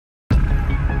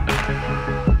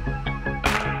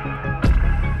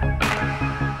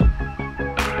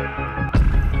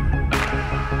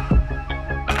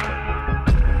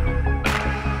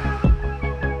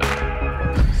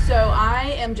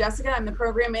am Jessica. I'm the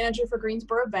program manager for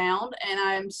Greensboro Bound, and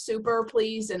I'm super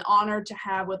pleased and honored to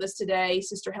have with us today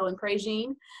Sister Helen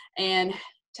Prejean and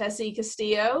Tessie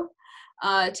Castillo.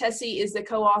 Tessie is the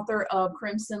co-author of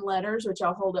Crimson Letters, which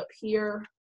I'll hold up here.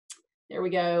 There we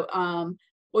go.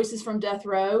 Voices from Death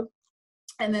Row.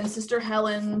 And then Sister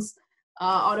Helen's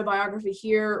autobiography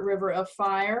here, River of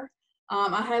Fire.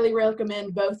 I highly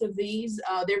recommend both of these.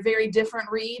 They're very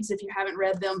different reads if you haven't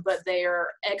read them, but they are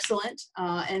excellent.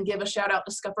 And give a shout out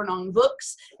to Scuppernong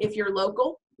Books if you're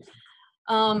local.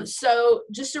 So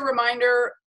just a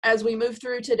reminder, as we move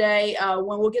through today,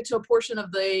 when we'll get to a portion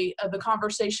of the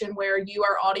conversation where you,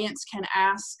 our audience, can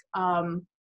ask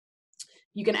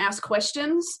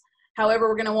questions. However,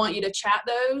 we're going to want you to chat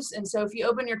those. And so if you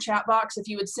open your chat box, if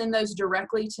you would send those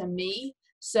directly to me,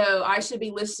 so I should be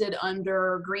listed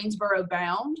under Greensboro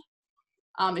Bound.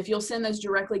 If you'll send those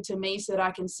directly to me so that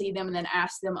I can see them and then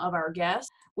ask them of our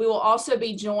guests. We will also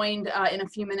be joined in a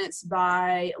few minutes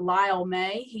by Lyle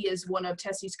May. He is one of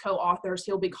Tessie's co-authors.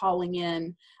 He'll be calling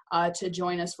in to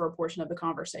join us for a portion of the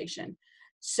conversation.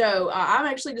 So I'm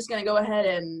actually just going to go ahead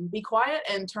and be quiet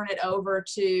and turn it over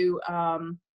to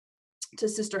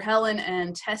Sister Helen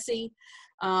and Tessie.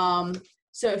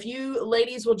 So if you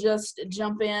ladies will just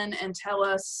jump in and tell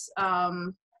us,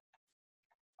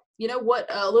 what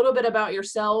a little bit about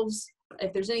yourselves,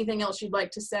 if there's anything else you'd like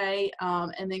to say,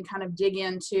 and then kind of dig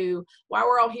into why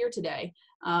we're all here today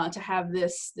to have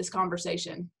this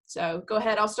conversation. So go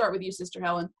ahead. I'll start with you, Sister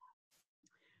Helen.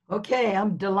 Okay,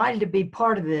 I'm delighted to be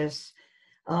part of this.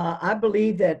 I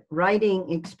believe that writing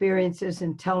experiences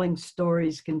and telling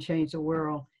stories can change the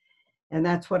world. And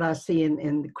that's what I see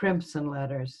in the Crimson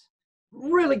Letters.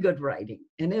 Really good writing.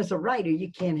 And as a writer, you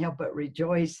can't help but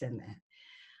rejoice in that.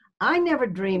 I never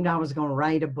dreamed I was going to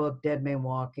write a book, Dead Man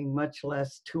Walking, much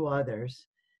less two others.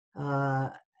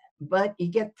 But you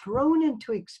get thrown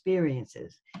into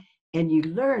experiences and you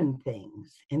learn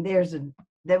things. And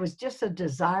there was just a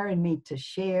desire in me to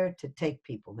share, to take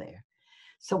people there.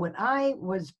 So when I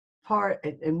was part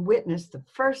and witnessed the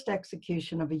first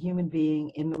execution of a human being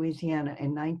in Louisiana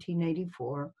in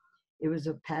 1984, it was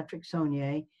of Patrick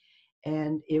Saunier,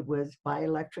 and it was by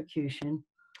electrocution.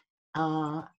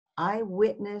 I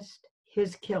witnessed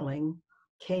his killing,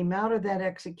 came out of that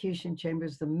execution chamber. It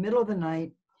was the middle of the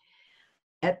night.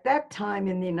 At that time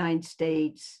in the United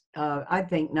States, I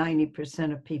think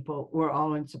 90% of people were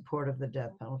all in support of the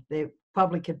death penalty. The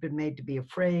public had been made to be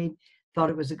afraid, thought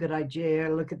it was a good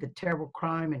idea. Look at the terrible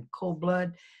crime in cold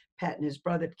blood. Pat and his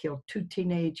brother killed 2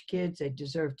 teenage kids. They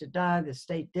deserved to die. The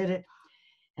state did it.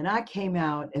 And I came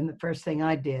out, and the first thing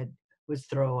I did was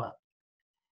throw up.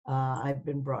 I've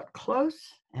been brought close,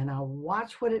 and I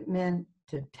watched what it meant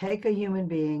to take a human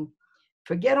being,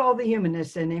 forget all the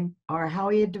humanness in him or how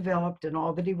he had developed and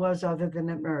all that he was other than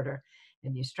a murder,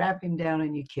 and you strap him down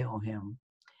and you kill him.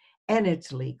 And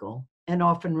it's legal, and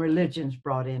often religion's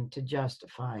brought in to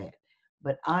justify it.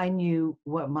 But I knew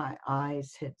what my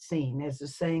eyes had seen. As a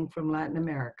saying from Latin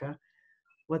America,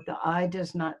 what the eye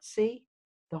does not see,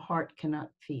 the heart cannot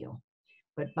feel.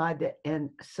 And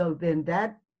so then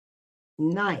that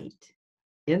night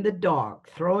in the dark,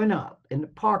 throwing up in the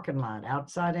parking lot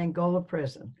outside Angola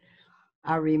prison,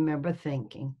 I remember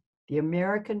thinking, the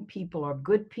American people are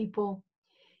good people.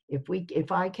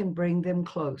 If I can bring them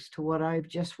close to what I've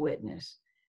just witnessed,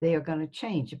 they are going to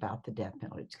change about the death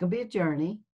penalty. It's going to be a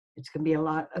journey. It's going to be a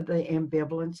lot of the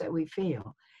ambivalence that we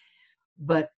feel.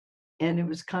 And it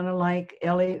was kind of like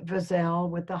Elie Wiesel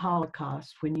with the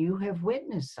Holocaust. When you have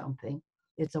witnessed something,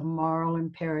 it's a moral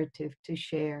imperative to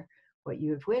share what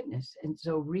you have witnessed. And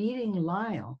so reading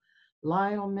Lyle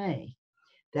May,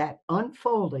 that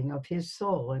unfolding of his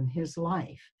soul and his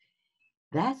life,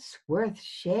 that's worth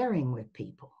sharing with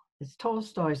people. As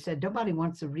Tolstoy said, nobody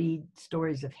wants to read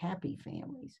stories of happy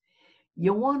families.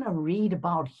 You want to read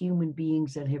about human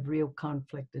beings that have real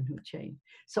conflict and who change.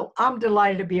 So I'm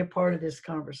delighted to be a part of this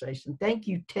conversation. Thank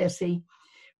you, Tessie,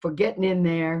 for getting in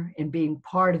there and being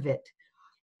part of it.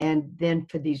 And then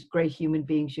for these great human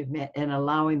beings you've met and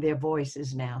allowing their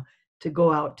voices now to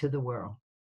go out to the world.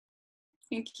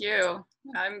 Thank you.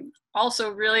 I'm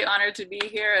also really honored to be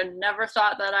here and never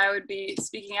thought that I would be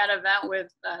speaking at an event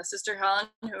with Sister Helen,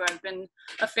 who I've been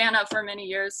a fan of for many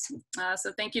years.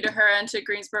 So thank you to her and to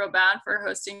Greensboro Bound for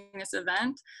hosting this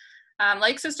event.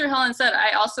 Like Sister Helen said,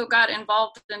 I also got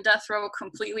involved in death row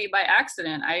completely by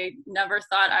accident. I never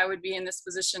thought I would be in this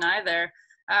position either.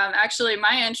 Actually,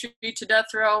 my entry to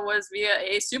death row was via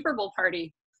a Super Bowl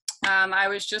party. I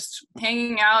was just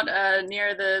hanging out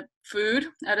near the food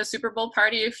at a Super Bowl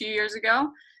party a few years ago,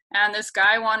 and this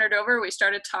guy wandered over. We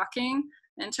started talking.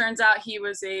 And turns out he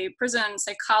was a prison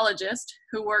psychologist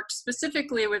who worked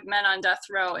specifically with men on death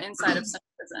row inside of some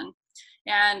prison.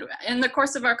 And in the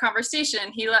course of our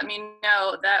conversation, he let me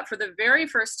know that for the very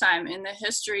first time in the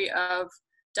history of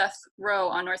death row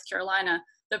on North Carolina,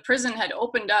 the prison had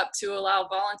opened up to allow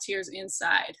volunteers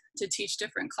inside to teach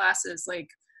different classes like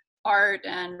art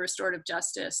and restorative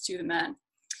justice to the men.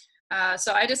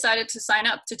 So I decided to sign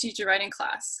up to teach a writing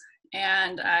class.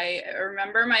 And I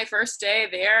remember my first day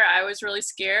there, I was really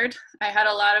scared. I had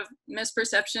a lot of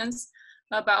misperceptions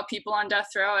about people on death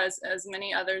row, as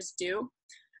many others do.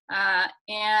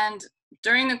 And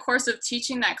during the course of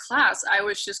teaching that class, I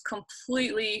was just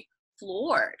completely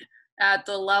floored at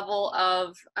the level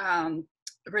of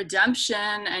redemption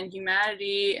and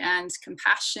humanity and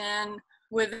compassion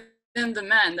within the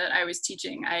men that I was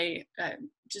teaching.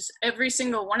 Just every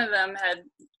single one of them had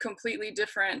completely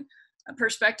different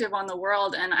perspective on the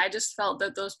world, and I just felt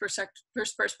that those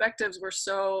perspectives were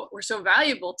so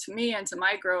valuable to me and to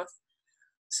my growth.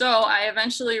 So I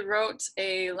eventually wrote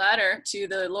a letter to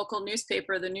the local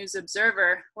newspaper, the News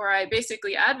Observer, where I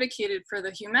basically advocated for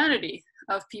the humanity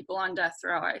of people on death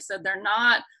row. I said they're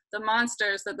not the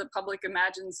monsters that the public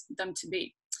imagines them to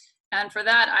be. And for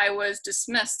that, I was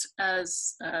dismissed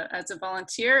as a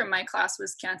volunteer, and my class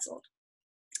was canceled.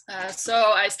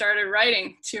 So I started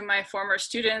writing to my former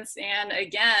students, and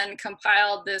again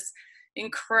compiled this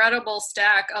incredible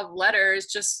stack of letters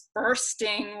just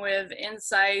bursting with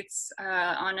insights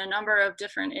on a number of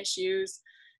different issues,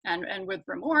 and with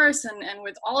remorse and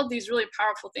with all of these really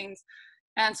powerful things.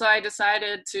 And so I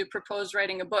decided to propose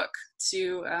writing a book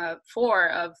to 4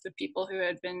 of the people who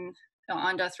had been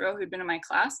on death row, who'd been in my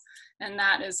class. And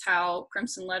that is how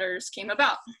Crimson Letters came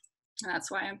about. And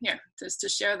that's why I'm here, just to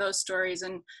share those stories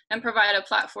and provide a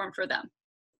platform for them.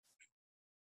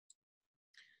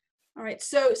 All right,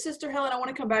 so Sister Helen, I want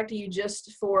to come back to you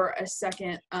just for a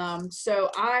second. So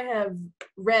I have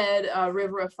read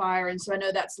River of Fire, and so I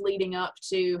know that's leading up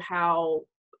to how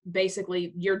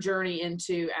basically your journey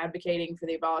into advocating for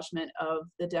the abolishment of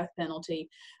the death penalty.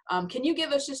 Can you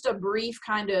give us just a brief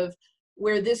kind of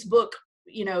where this book,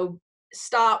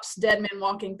 stops, Dead Men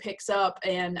Walking picks up?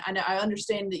 And I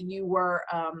understand that you were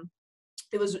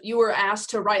you were asked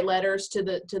to write letters to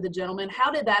the gentleman. How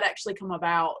did that actually come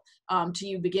about to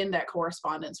you begin that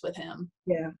correspondence with him?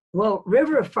 Yeah, well,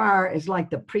 River of Fire is like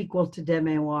the prequel to Dead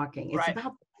Man Walking. It's Right.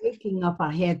 about the waking up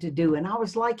I had to do, and I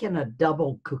was like in a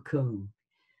double cocoon.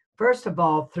 First of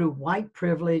all, through white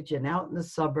privilege and out in the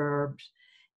suburbs,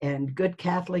 and good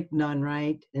Catholic nun,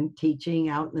 right, and teaching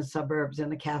out in the suburbs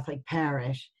in a Catholic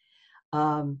parish.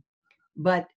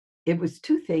 But it was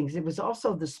 2 things. It was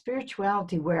also the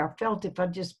spirituality where I felt if I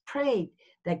just prayed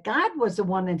that God was the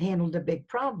one that handled the big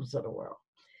problems of the world.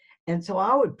 And so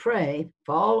I would pray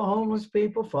for all the homeless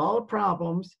people, for all the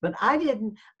problems, but I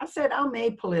said, I'm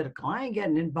apolitical. I ain't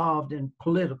getting involved in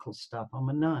political stuff. I'm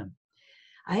a nun.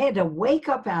 I had to wake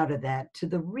up out of that to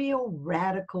the real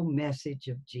radical message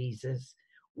of Jesus,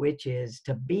 which is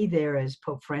to be there, as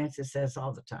Pope Francis says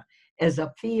all the time, as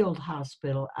a field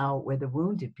hospital out where the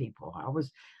wounded people are.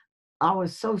 I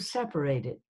was so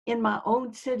separated. In my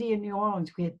own city in New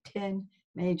Orleans, we had 10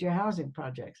 major housing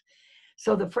projects.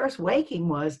 So the first waking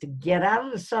was to get out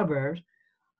of the suburbs,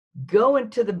 go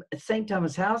into the St.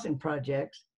 Thomas housing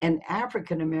projects, and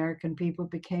African-American people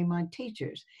became my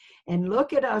teachers. And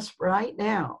look at us right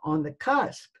now on the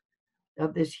cusp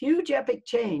of this huge epic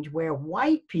change where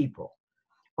white people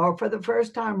are for the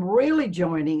first time really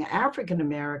joining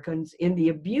African-Americans in the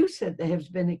abuse that has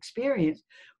been experienced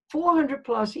 400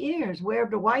 plus years. Where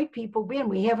have the white people been?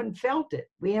 We haven't felt it.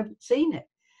 We haven't seen it.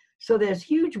 So there's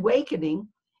huge awakening,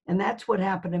 and that's what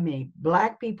happened to me.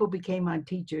 Black people became my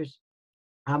teachers.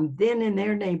 I'm then in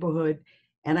their neighborhood,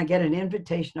 and I get an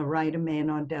invitation to write a man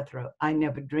on death row. I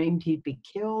never dreamed he'd be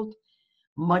killed,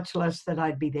 much less that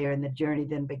I'd be there, and the journey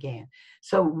then began.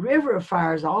 So River of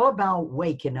Fire is all about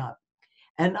waking up.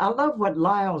 And I love what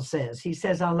Lyle says. He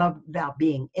says, I love about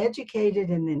being educated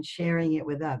and then sharing it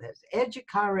with others.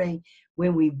 Educare,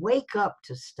 when we wake up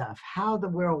to stuff, how the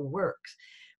world works.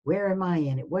 Where am I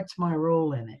in it? What's my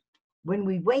role in it? When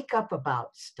we wake up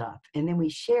about stuff and then we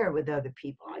share it with other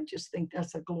people, I just think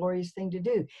that's a glorious thing to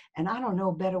do. And I don't know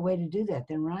a better way to do that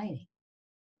than writing.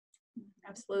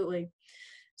 Absolutely.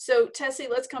 So Tessie,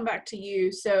 let's come back to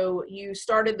you. So you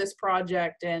started this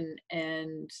project and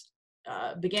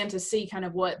began to see kind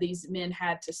of what these men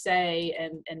had to say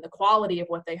and the quality of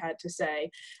what they had to say.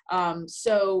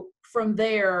 So from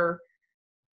there,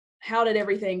 how did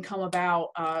everything come about?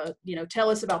 Tell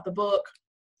us about the book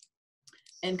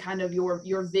and kind of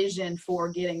your vision for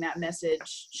getting that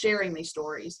message, sharing these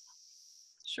stories.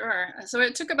 Sure. So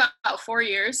it took about 4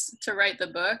 years to write the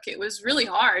book. It was really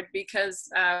hard because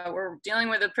we're dealing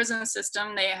with a prison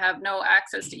system. They have no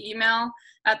access to email.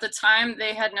 At the time,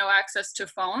 they had no access to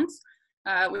phones.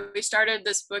 We started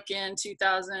this book in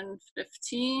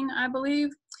 2015, I believe.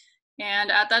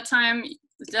 And at that time,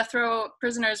 death row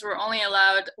prisoners were only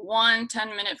allowed one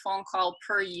 10-minute phone call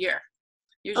per year,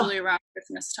 usually around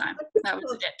Christmas time. That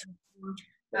was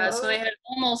it. So they had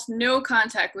almost no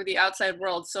contact with the outside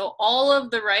world. So all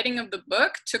of the writing of the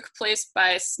book took place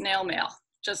by snail mail.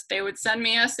 Just they would send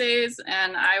me essays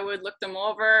and I would look them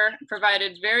over,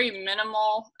 provided very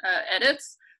minimal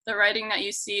edits. The writing that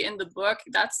you see in the book,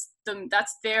 that's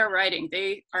their writing.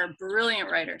 They are brilliant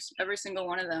writers, every single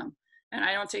one of them. And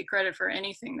I don't take credit for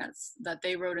anything that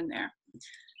they wrote in there.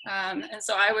 And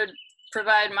so I would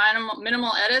provide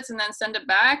minimal edits and then send it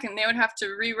back, and they would have to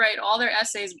rewrite all their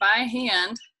essays by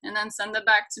hand and then send it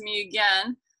back to me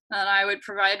again. And I would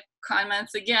provide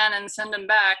comments again and send them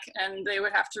back, and they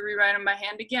would have to rewrite them by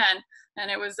hand again.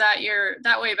 And it was that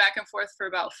way back and forth for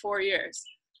about 4 years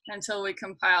until we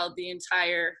compiled the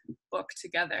entire book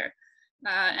together.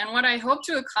 And what I hope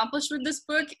to accomplish with this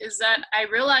book is that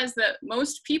I realized that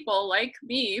most people like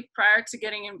me, prior to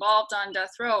getting involved on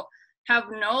death row, have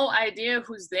no idea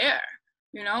who's there.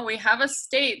 You know, we have a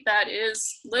state that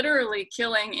is literally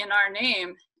killing in our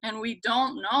name, and we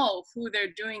don't know who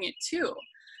they're doing it to.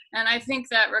 And I think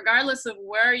that regardless of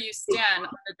where you stand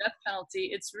on the death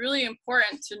penalty, it's really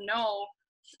important to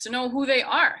know who they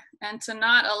are and to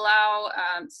not allow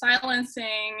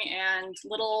silencing and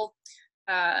little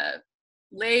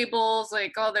labels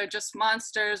like, oh, they're just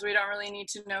monsters, we don't really need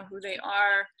to know who they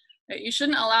are. You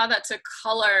shouldn't allow that to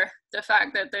color the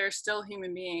fact that they're still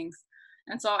human beings.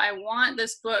 And so I want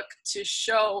this book to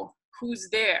show who's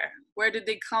there, where did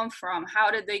they come from,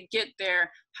 how did they get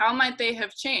there, how might they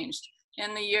have changed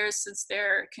in the years since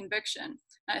their conviction.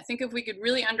 And I think if we could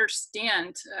really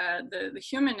understand the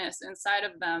humanness inside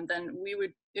of them, then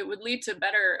it would lead to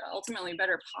ultimately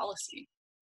better policy.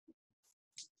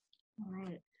 All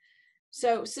right.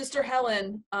 So, Sister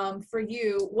Helen, for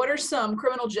you, what are some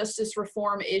criminal justice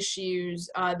reform issues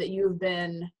that you have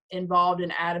been involved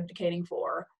in advocating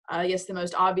for? I guess the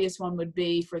most obvious one would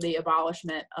be for the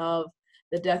abolishment of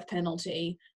the death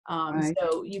penalty. Right.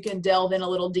 So you can delve in a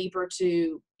little deeper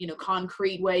to,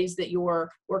 concrete ways that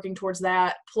you're working towards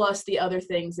that, plus the other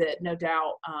things that no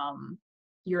doubt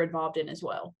you're involved in as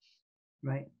well.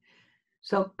 Right.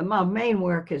 So my main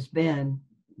work has been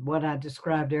what I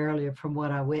described earlier, from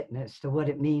what I witnessed to what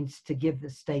it means to give the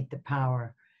state the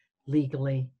power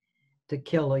legally to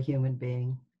kill a human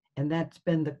being. And that's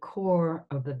been the core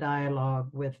of the dialogue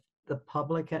with the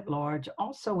public at large,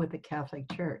 also with the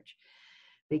Catholic Church.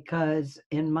 Because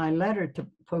in my letter to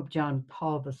Pope John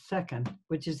Paul II,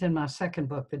 which is in my second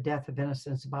book, The Death of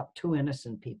Innocence, about 2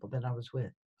 innocent people that I was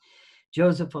with,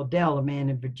 Joseph Odell, a man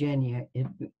in Virginia,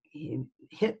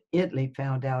 Italy,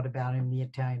 found out about him in the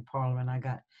Italian Parliament.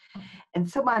 And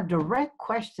so my direct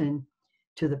question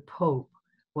to the Pope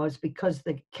was, because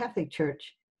the Catholic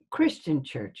Church, Christian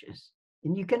churches,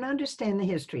 and you can understand the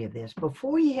history of this,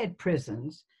 before you had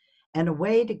prisons and a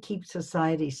way to keep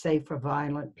society safe for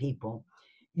violent people,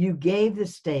 you gave the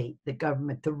state, the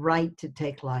government, the right to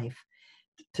take life,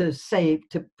 to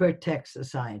protect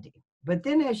society. But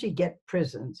then as you get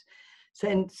prisons,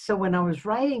 so when I was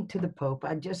writing to the Pope,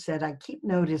 I just said, I keep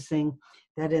noticing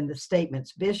that in the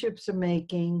statements bishops are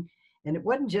making, and it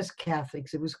wasn't just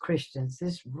Catholics, it was Christians,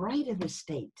 this right of the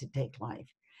state to take life.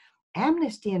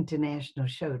 Amnesty International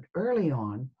showed early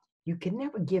on, you can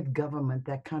never give government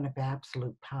that kind of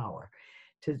absolute power,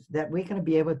 that we're going to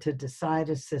be able to decide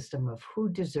a system of who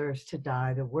deserves to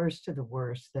die, the worst of the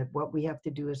worst, that what we have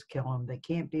to do is kill them, they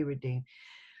can't be redeemed,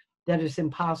 that is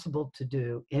impossible to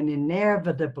do. And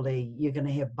inevitably, you're going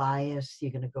to have bias,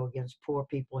 you're going to go against poor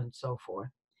people and so forth.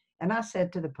 And I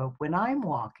said to the Pope, when I'm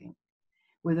walking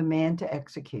with a man to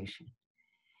execution,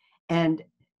 and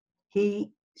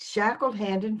he shackled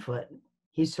hand and foot,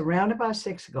 he's surrounded by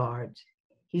 6 guards,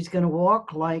 he's going to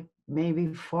walk like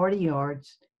maybe 40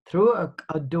 yards through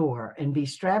a door and be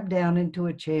strapped down into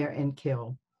a chair and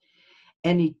killed.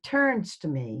 And he turns to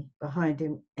me behind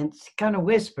him and kind of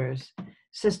whispers,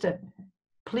 Sister,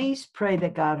 please pray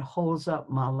that God holds up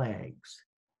my legs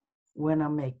when I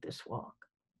make this walk.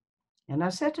 And I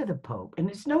said to the Pope, and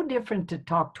it's no different to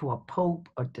talk to a Pope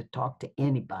or to talk to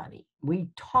anybody. We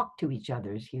talk to each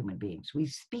other as human beings. We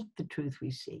speak the truth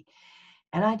we see.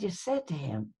 And I just said to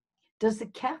him, does the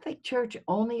Catholic Church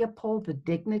only uphold the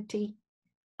dignity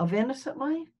of innocent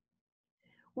life?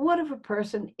 What if a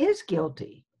person is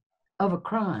guilty of a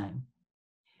crime?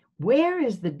 Where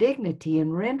is the dignity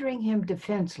in rendering him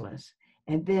defenseless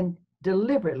and then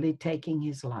deliberately taking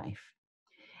his life.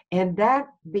 And that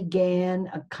began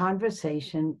a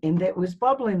conversation, and that was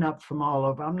bubbling up from all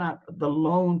over. I'm not the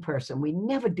lone person. We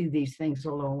never do these things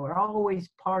alone. We're always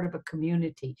part of a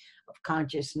community of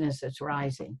consciousness that's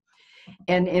rising.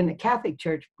 And in the Catholic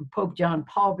Church, Pope John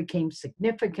Paul became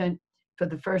significant for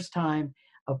the first time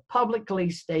of publicly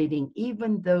stating,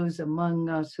 even those among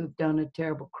us who've done a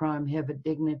terrible crime have a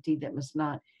dignity that must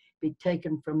not be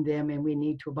taken from them, and we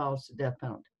need to abolish the death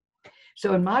penalty.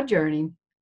 So in my journey,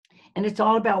 and it's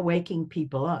all about waking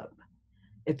people up.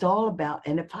 It's all about,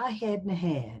 and if I hadn't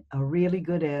had a really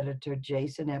good editor,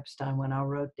 Jason Epstein, when I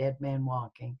wrote Dead Man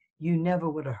Walking, you never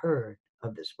would have heard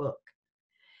of this book.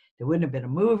 There wouldn't have been a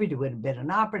movie, there wouldn't have been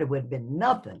an opera, there would have been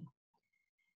nothing.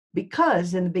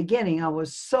 Because in the beginning, I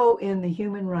was so in the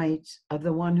human rights of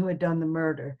the one who had done the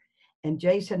murder. And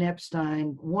Jason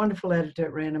Epstein, wonderful editor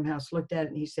at Random House, looked at it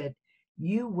and he said,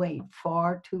 you wait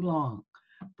far too long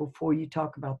before you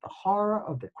talk about the horror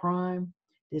of the crime,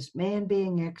 this man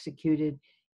being executed,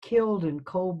 killed in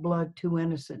cold blood, 2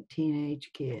 innocent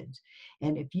teenage kids.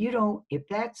 And if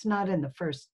that's not in the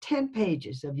first 10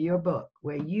 pages of your book,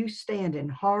 where you stand in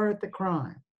horror at the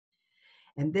crime,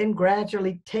 and then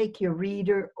gradually take your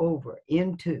reader over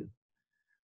into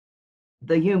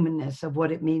the humanness of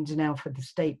what it means now for the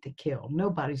state to kill,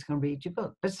 nobody's going to read your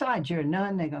book. Besides, you're a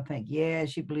nun, they're going to think, yeah,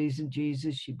 she believes in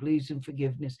Jesus, she believes in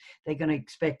forgiveness. They're going to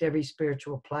expect every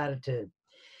spiritual platitude.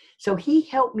 So he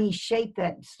helped me shape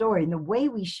that story. And the way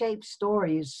we shape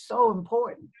story is so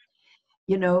important.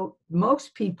 You know,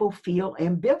 most people feel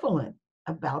ambivalent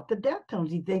about the death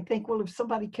penalty. They think, well, if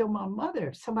somebody killed my mother,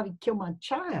 if somebody killed my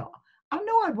child, I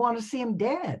know I'd want to see him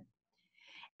dead.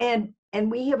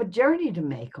 And we have a journey to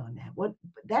make on that.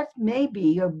 That may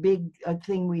be a big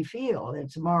thing we feel.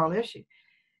 It's a moral issue.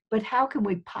 But how can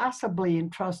we possibly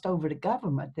entrust over to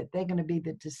government that they're going to be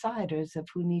the deciders of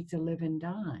who needs to live and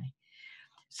die?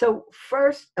 So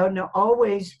first,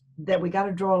 always that we got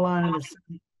to draw a line in the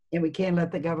sand, and we can't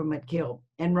let the government kill.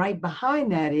 And right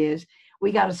behind that is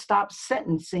we got to stop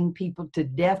sentencing people to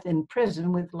death in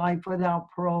prison with life without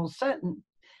parole sentence.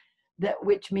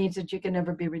 Which means that you can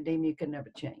never be redeemed, you can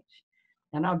never change.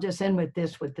 And I'll just end with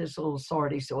this little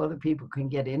sortie so other people can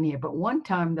get in here. But one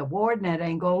time the warden at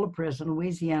Angola prison,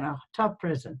 Louisiana, tough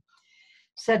prison,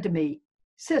 said to me,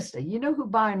 sister, you know who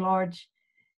by and large,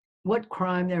 what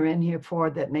crime they're in here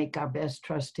for that make our best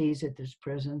trustees at this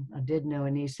prison? I did know,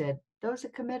 and he said, those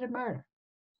that committed murder.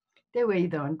 They were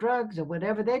either on drugs or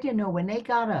whatever. They didn't know when they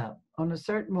got up on a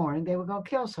certain morning, they were going to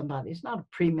kill somebody. It's not a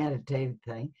premeditated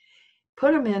thing.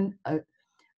 Put them in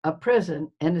a prison,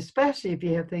 and especially if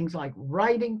you have things like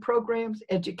writing programs,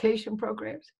 education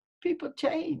programs, people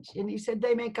change. And he said,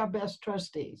 they make our best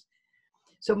trustees.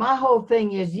 So my whole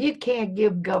thing is you can't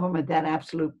give government that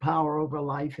absolute power over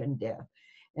life and death,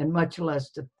 and much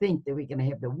less to think that we're going to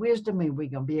have the wisdom and we're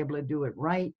going to be able to do it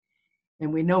right.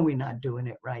 And we know we're not doing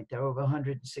it right. There are over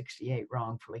 168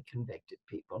 wrongfully convicted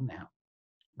people now.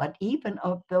 But even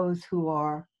of those who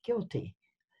are guilty,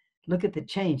 look at the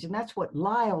change. And that's what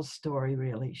Lyle's story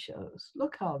really shows.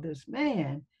 Look how this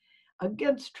man,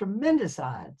 against tremendous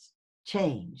odds,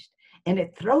 changed. And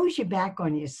it throws you back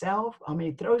on yourself. I mean,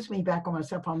 it throws me back on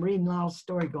myself. I'm reading Lyle's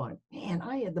story going, man,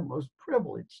 I had the most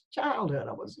privileged childhood.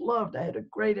 I was loved. I had a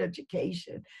great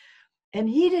education. And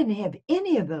he didn't have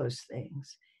any of those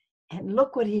things. And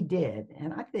look what he did.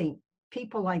 And I think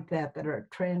people like that are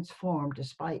transformed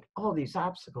despite all these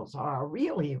obstacles are our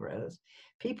real heroes.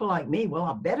 People like me, well,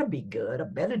 I better be good. I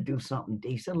better do something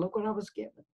decent. Look what I was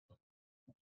given.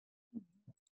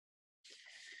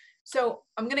 So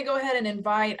I'm going to go ahead and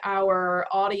invite our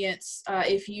audience.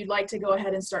 If you'd like to go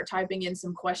ahead and start typing in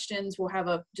some questions, we'll have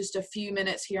just a few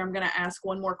minutes here. I'm going to ask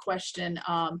one more question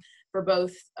for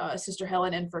both Sister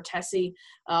Helen and for Tessie.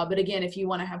 But again, if you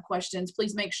want to have questions,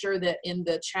 please make sure that in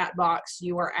the chat box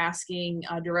you are asking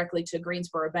directly to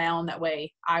Greensboro Bound. That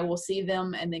way I will see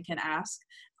them and then can ask.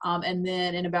 And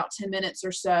then in about 10 minutes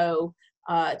or so,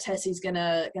 Tessie's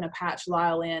gonna patch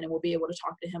Lyle in and we'll be able to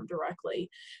talk to him directly.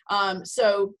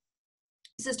 So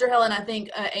Sister Helen, I think,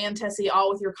 and Tessie,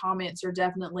 all with your comments are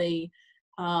definitely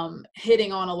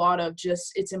hitting on a lot of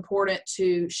just, it's important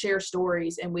to share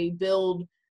stories, and we build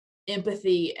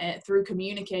empathy through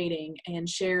communicating and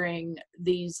sharing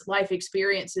these life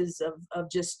experiences of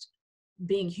just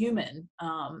being human,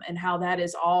 and how that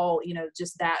is all,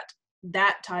 just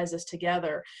that ties us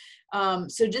together.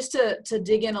 So just to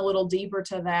dig in a little deeper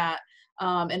to that,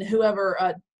 and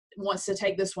whoever wants to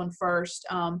take this one first,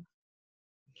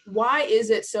 why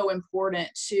is it so important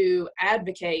to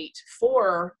advocate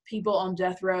for people on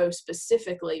death row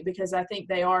specifically? Because I think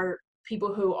they are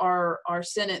people who are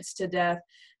sentenced to death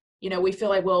we feel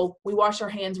like, well, we washed our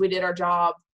hands, we did our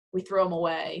job, we throw them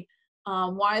away.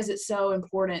 Why is it so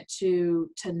important to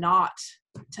not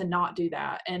do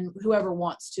that? And whoever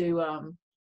wants to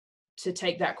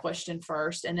take that question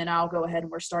first, and then I'll go ahead,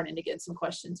 and we're starting to get some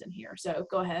questions in here. So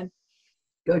go ahead.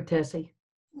 Go, Tessie.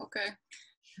 Okay.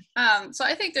 So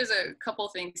I think there's a couple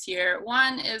things here.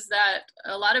 One is that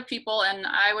a lot of people, and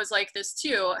I was like this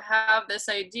too, have this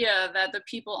idea that the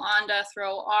people on death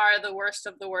row are the worst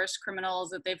of the worst criminals,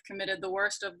 that they've committed the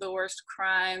worst of the worst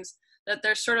crimes, that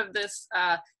there's sort of this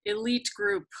elite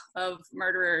group of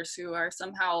murderers who are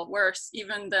somehow worse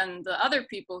even than the other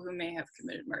people who may have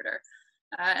committed murder.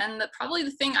 And probably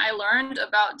the thing I learned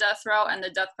about death row and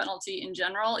the death penalty in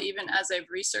general, even as I've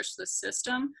researched the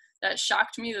system, that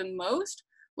shocked me the most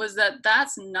was that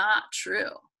that's not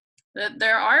true. That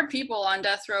there are people on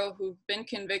death row who've been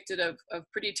convicted of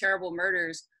pretty terrible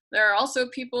murders. There are also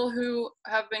people who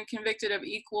have been convicted of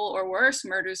equal or worse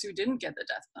murders who didn't get the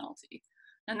death penalty.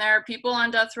 And there are people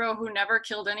on death row who never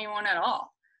killed anyone at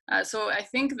all. So I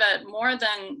think that more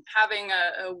than having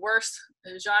a worse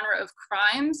genre of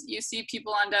crimes, you see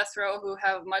people on death row who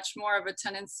have much more of a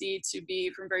tendency to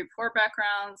be from very poor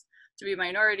backgrounds, to be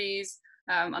minorities.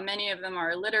 Many of them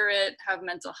are illiterate, have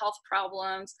mental health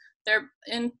problems. They're,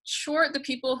 in short, the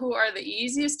people who are the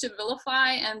easiest to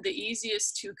vilify and the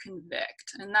easiest to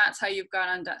convict. And that's how you've got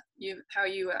on death, how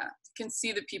you can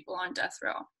see the people on death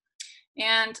row.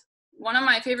 And one of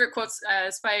my favorite quotes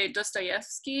is by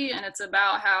Dostoevsky, and it's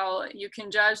about how you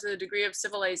can judge the degree of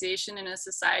civilization in a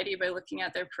society by looking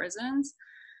at their prisons.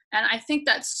 And I think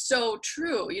that's so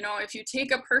true. If you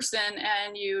take a person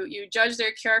and you judge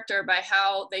their character by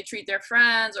how they treat their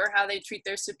friends or how they treat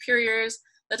their superiors,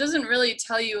 that doesn't really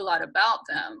tell you a lot about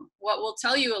them. What will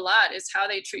tell you a lot is how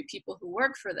they treat people who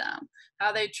work for them,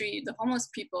 how they treat the homeless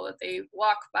people that they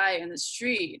walk by in the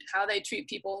street, how they treat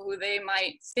people who they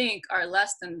might think are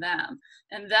less than them.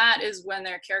 And that is when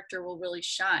their character will really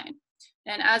shine.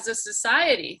 And as a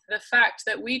society, the fact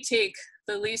that we take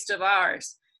the least of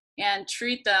ours and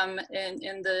treat them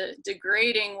in the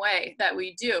degrading way that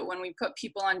we do when we put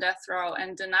people on death row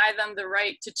and deny them the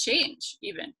right to change,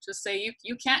 even just say,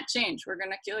 you can't change, we're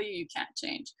going to kill you, you can't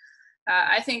change.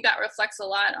 I think that reflects a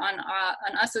lot on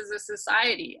us as a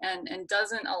society and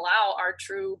doesn't allow our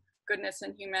true goodness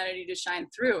and humanity to shine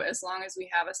through as long as we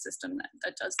have a system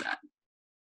that does that.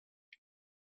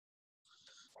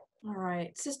 All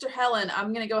right, Sister Helen,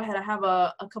 I'm going to go ahead. I have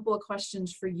a couple of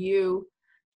questions for you.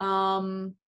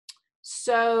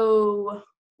 So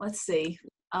let's see.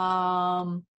 A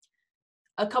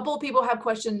couple of people have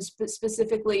questions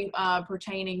specifically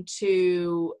pertaining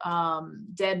to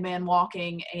Dead Man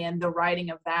Walking and the writing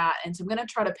of that. And so I'm going to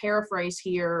try to paraphrase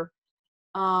here.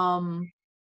 So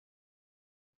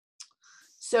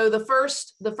the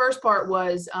first part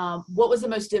was, what was the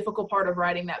most difficult part of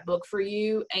writing that book for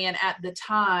you? And at the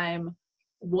time,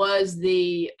 was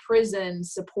the prison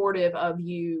supportive of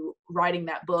you writing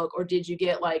that book, or did you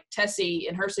get, like Tessie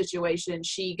in her situation,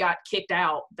 she got kicked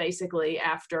out basically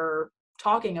after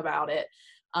talking about it?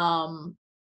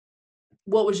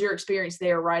 What was your experience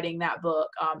there writing that book?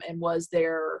 And what was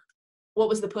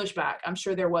the pushback? I'm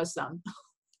sure there was some.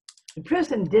 The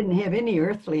prison didn't have any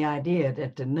earthly idea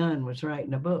that the nun was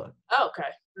writing a book. Oh, okay.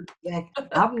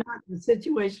 I'm not in a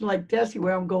situation like Tessie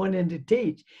where I'm going in to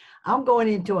teach. I'm going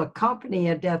in to accompany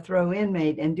a death row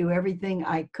inmate and do everything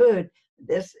I could.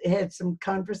 This had some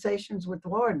conversations with the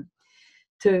warden.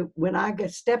 When I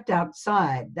stepped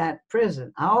outside that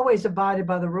prison, I always abided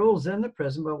by the rules in the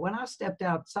prison, but when I stepped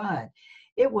outside,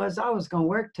 I was going to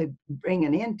work to bring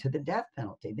an end to the death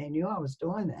penalty. They knew I was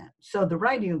doing that. So the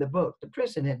writing of the book, the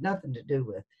prison had nothing to do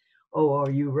with, oh,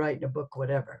 are you writing a book,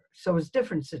 whatever. So it was a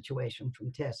different situation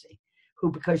from Tessie,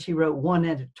 who, because she wrote one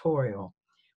editorial,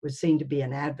 was seen to be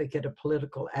an advocate of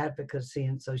political advocacy,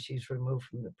 and so she's removed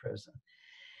from the prison.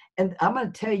 And I'm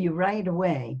going to tell you right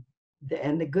away,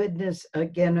 and the goodness,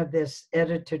 again, of this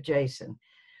editor, Jason,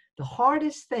 the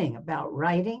hardest thing about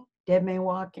writing Dead Man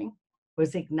Walking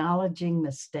was acknowledging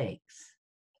mistakes,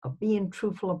 of being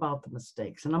truthful about the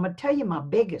mistakes. And I'm going to tell you my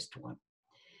biggest one.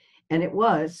 And it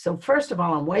was, so first of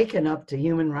all, I'm waking up to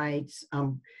human rights.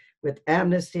 I'm with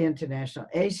Amnesty International,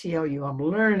 ACLU. I'm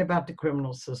learning about the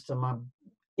criminal system. I'm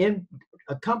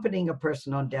accompanying a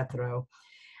person on death row.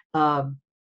 I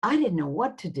didn't know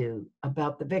what to do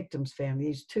about the victims'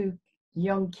 families. 2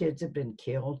 young kids had been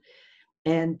killed.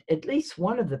 And at least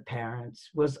one of the parents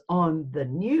was on the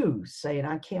news saying,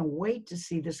 I can't wait to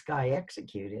see this guy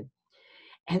executed.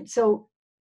 And so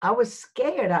I was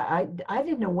scared. I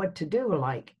didn't know what to do.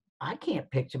 Like, I can't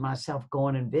picture myself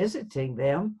going and visiting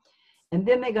them. And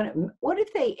then what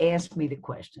if they ask me the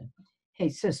question, hey,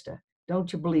 sister,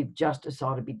 Don't you believe justice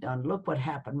ought to be done? Look what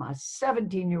happened. My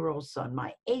 17-year-old son,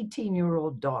 my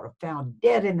 18-year-old daughter found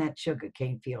dead in that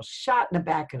sugarcane field, shot in the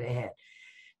back of the head.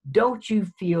 Don't you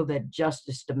feel that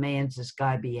justice demands this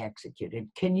guy be executed?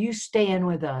 Can you stand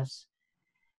with us?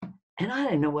 And I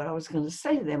didn't know what I was going to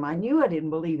say to them. I knew I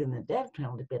didn't believe in the death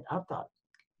penalty, but I thought,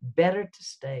 better to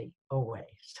stay away.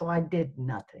 So I did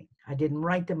nothing. I didn't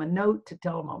write them a note to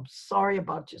tell them I'm sorry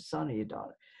about your son or your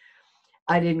daughter.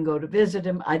 I didn't go to visit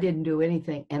him. I didn't do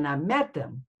anything. And I met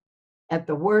them at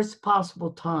the worst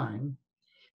possible time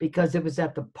because it was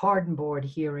at the pardon board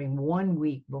hearing 1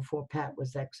 week before Pat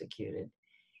was executed.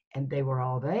 And they were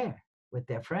all there with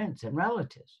their friends and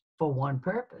relatives for one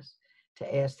purpose,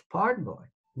 to ask the pardon board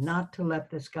not to let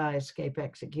this guy escape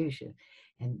execution.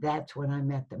 And that's when I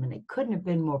met them. And it couldn't have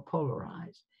been more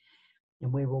polarized.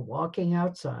 And we were walking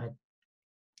outside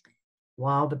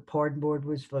while the pardon board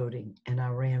was voting, and I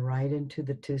ran right into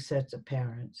the two sets of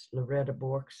parents, Loretta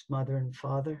Bork's mother and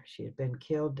father. She had been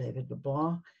killed, David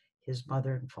LeBlanc, his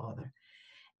mother and father.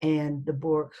 And the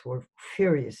Borks were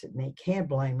furious at me. Can't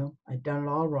blame them. I'd done it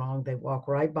all wrong. They walked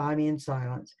right by me in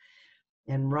silence.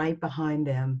 And right behind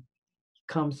them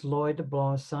comes Lloyd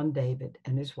LeBlanc's son, David,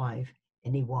 and his wife.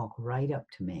 And he walked right up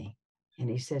to me. And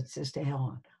he said, Sister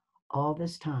Helen, all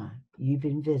this time you've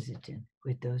been visiting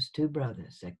with those two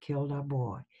brothers that killed our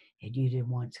boy, and you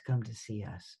didn't want to come to see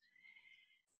us.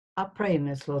 I prayed in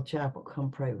this little chapel,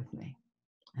 come pray with me.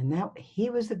 And that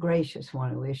he was the gracious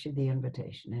one who issued the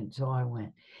invitation. And so I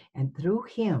went. And through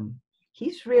him,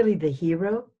 he's really the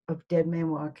hero of Dead Man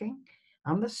Walking.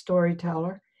 I'm the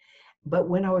storyteller. But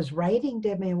when I was writing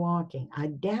Dead Man Walking, I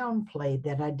downplayed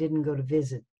that I didn't go to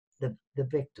visit the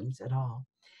victims at all.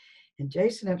 And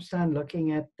Jason Epstein,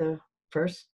 looking at the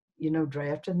first,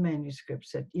 draft of the manuscript,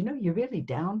 said, you really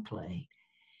downplayed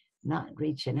not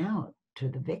reaching out to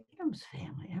the victim's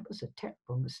family. That was a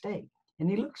terrible mistake. And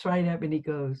he looks right at me and he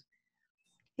goes,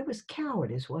 it was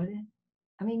cowardice, wasn't it?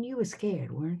 I mean, you were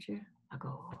scared, weren't you? I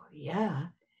go, oh, yeah.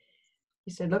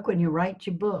 He said, look, when you write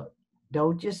your book,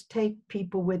 don't just take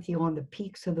people with you on the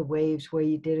peaks of the waves where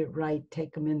you did it right.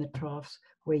 Take them in the troughs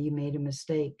where you made a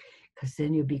mistake, because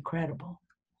then you'll be credible.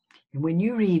 And when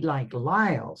you read like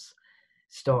Lyle's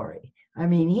story, I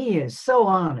mean, he is so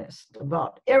honest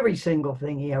about every single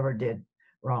thing he ever did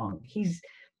wrong.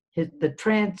 The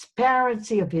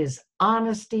transparency of his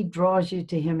honesty draws you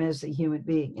to him as a human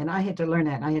being. And I had to learn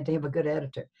that. And I had to have a good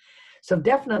editor. So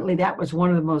definitely that was one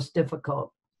of the most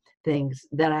difficult things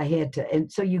that I had to.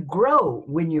 And so you grow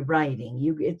when you're writing.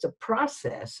 It's a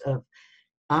process of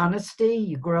honesty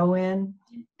you grow in,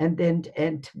 and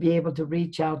to be able to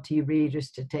reach out to your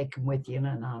readers to take them with you in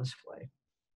an honest way.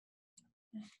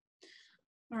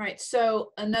 All right,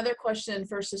 so another question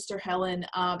for Sister Helen,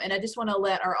 and I just want to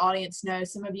let our audience know,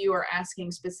 some of you are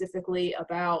asking specifically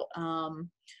about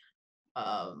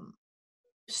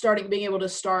being able to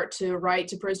start to write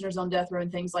to prisoners on death row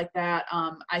and things like that.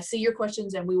 I see your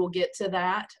questions and we will get to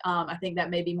that. I think that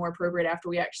may be more appropriate after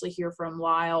we actually hear from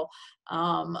Lyle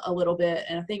a little bit.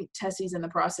 And I think Tessie's in the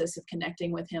process of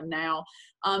connecting with him now.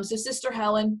 So Sister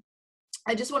Helen,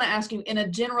 I just want to ask you in a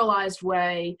generalized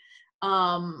way,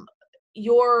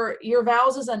 your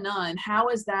vows as a nun, how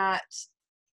is that,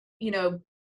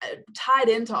 tied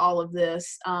into all of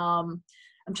this? I'm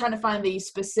trying to find the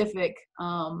specific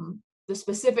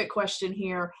question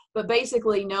here, but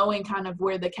basically knowing kind of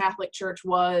where the Catholic Church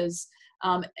was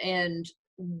and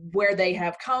where they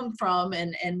have come from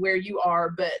and where you are,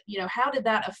 but how did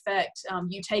that affect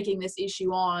you taking this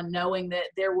issue on, knowing that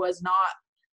there was not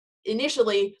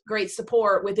initially great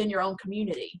support within your own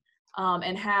community,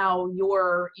 and how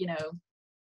your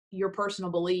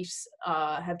personal beliefs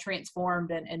have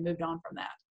transformed and moved on from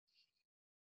that?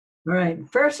 All right.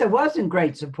 First, it wasn't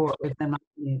great support within my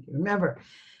community. Remember,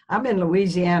 I'm in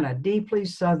Louisiana, deeply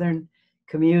Southern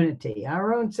community.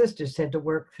 Our own sisters had to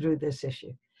work through this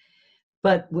issue.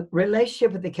 But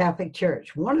relationship with the Catholic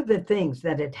Church, one of the things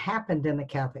that had happened in the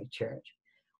Catholic Church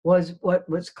was what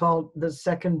was called the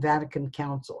Second Vatican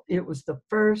Council. It was the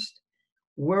first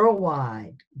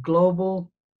worldwide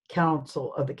global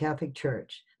council of the Catholic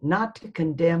Church, not to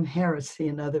condemn heresy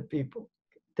in other people,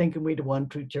 thinking we the one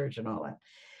true church and all that.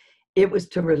 It was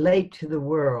to relate to the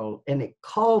world, and it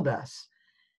called us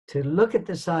to look at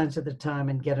the signs of the time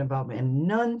and get involved. And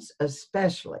nuns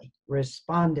especially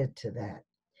responded to that.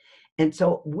 And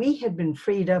so we had been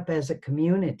freed up as a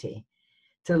community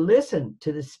to listen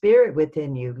to the spirit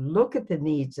within you, look at the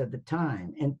needs of the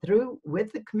time, and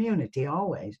with the community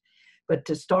always, but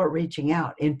to start reaching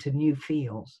out into new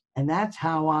fields. And that's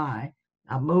how I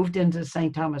moved into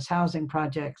St. Thomas housing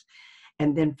projects.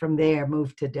 and then from there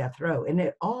moved to death row. And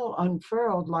it all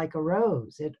unfurled like a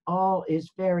rose. It all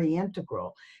is very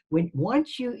integral.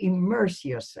 Once you immerse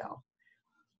yourself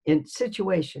in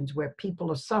situations where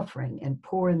people are suffering and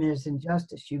poor and there's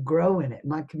injustice, you grow in it.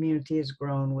 My community has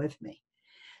grown with me.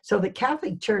 So the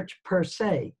Catholic Church per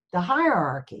se, the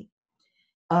hierarchy,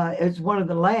 is one of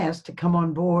the last to come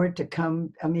on board,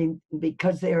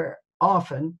 because they're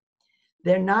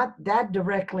not that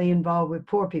directly involved with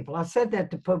poor people. I said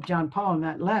that to Pope John Paul in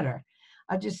that letter.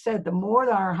 I just said the more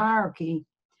our hierarchy,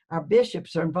 our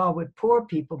bishops are involved with poor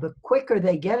people, the quicker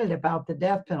they get it about the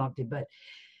death penalty.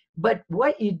 But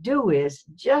what you do is,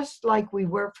 just like we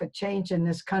work for change in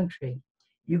this country,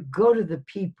 you go to the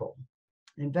people.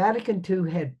 And Vatican II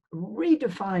had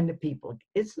redefined the people.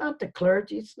 It's not the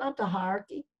clergy, it's not the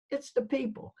hierarchy, it's the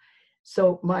people.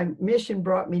 So my mission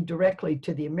brought me directly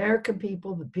to the American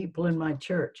people, the people in my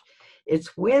church.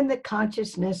 It's when the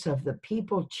consciousness of the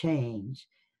people change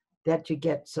that you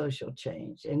get social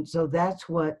change. And so that's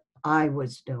what I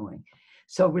was doing.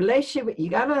 So relationship, you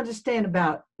got to understand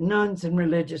about nuns and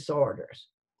religious orders.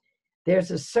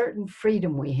 There's a certain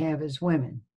freedom we have as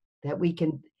women that we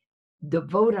can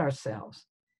devote ourselves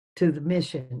to the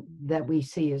mission that we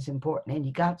see as important. And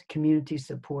you got community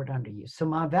support under you. So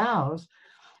my vows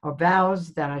are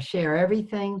vows that I share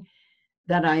everything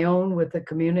that I own with the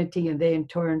community, and they in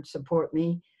turn support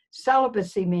me.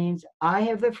 Celibacy means I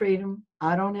have the freedom.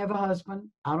 I don't have a husband.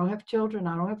 I don't have children.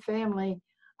 I don't have family.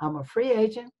 I'm a free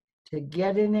agent to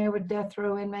get in there with death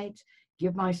row inmates,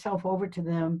 give myself over to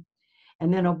them.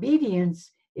 And then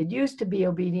obedience, it used to be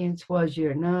obedience was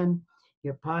you're a nun,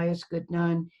 you're a pious, good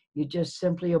nun. You just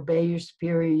simply obey your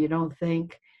superior. You don't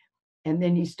think. And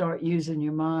then you start using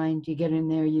your mind. You get in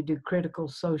there, you do critical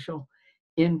social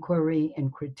inquiry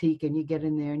and critique, and you get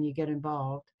in there and you get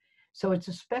involved. So it's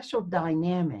a special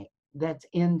dynamic that's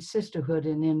in sisterhood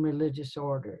and in religious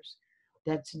orders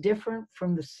that's different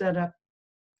from the setup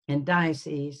in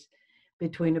diocese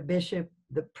between a bishop,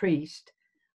 the priest,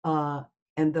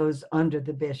 and those under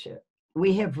the bishop.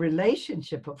 We have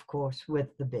relationship, of course,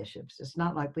 with the bishops. It's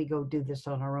not like we go do this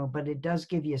on our own, but it does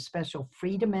give you a special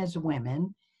freedom as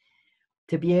women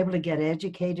to be able to get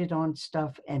educated on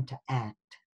stuff and to act.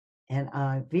 And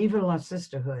Viva la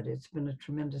Sisterhood, it's been a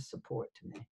tremendous support to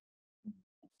me.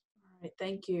 All right,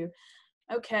 thank you.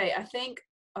 Okay, I think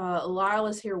Lyle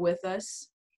is here with us.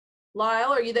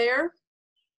 Lyle, are you there?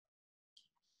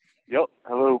 Yep,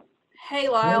 hello. Hey,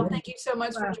 Lyle, thank you so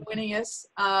much for joining us.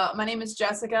 My name is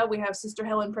Jessica. We have Sister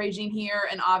Helen Prejean here,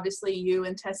 and obviously you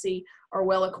and Tessie are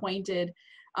well acquainted.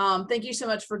 Thank you so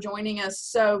much for joining us.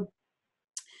 So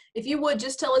if you would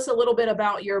just tell us a little bit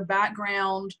about your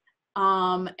background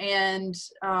and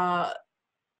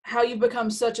how you've become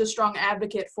such a strong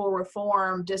advocate for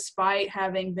reform despite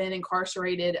having been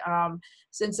incarcerated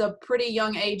since a pretty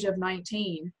young age of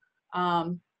 19.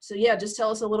 So yeah, just tell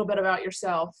us a little bit about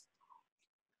yourself.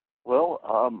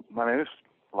 Well, my name is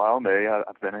Lyle May.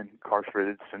 I've been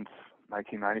incarcerated since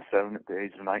 1997 at the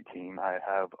age of 19. I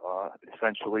have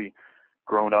essentially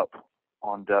grown up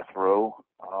on death row,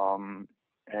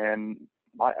 and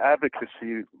my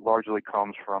advocacy largely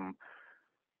comes from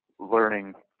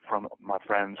learning from my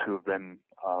friends who have been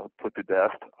put to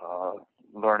death,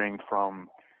 learning from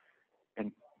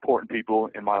important people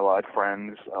in my life,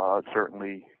 friends,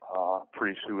 certainly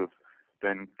priests who have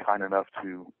been kind enough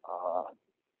to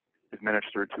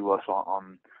administer to us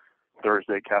on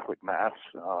Thursday Catholic Mass,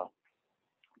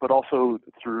 but also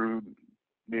through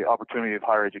the opportunity of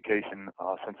higher education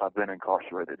since I've been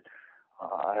incarcerated.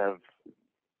 I have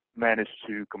managed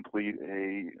to complete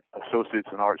a associate's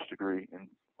in arts degree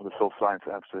with a social science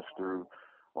emphasis through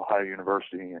Ohio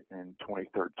University in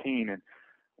 2013. And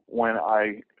when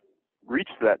I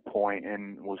reached that point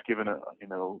and was given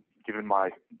given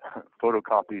my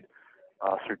photocopied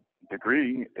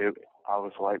degree, I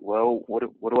was like, well, what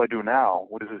do I do now?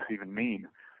 What does this even mean?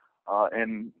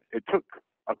 And it took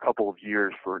a couple of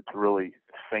years for it to really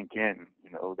sink in,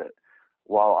 that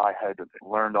while I had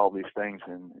learned all these things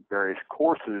in various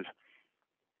courses,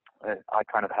 I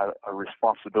kind of had a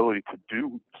responsibility to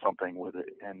do something with it.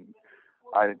 And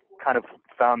I kind of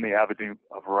found the avenue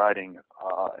of writing.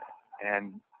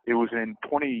 And it was in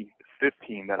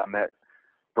 2015 that I met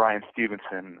Brian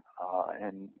Stevenson,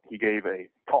 and he gave a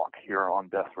talk here on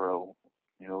death row.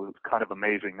 It was kind of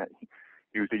amazing that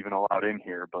he was even allowed in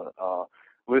here, but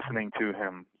listening to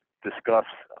him discuss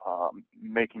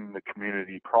making the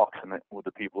community proximate with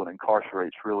the people it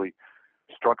incarcerates really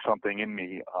struck something in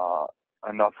me,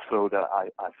 enough so that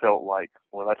I felt like,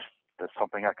 well, that's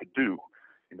something I could do,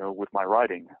 with my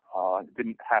writing. It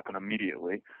didn't happen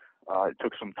immediately. It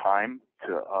took some time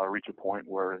to reach a point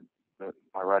where that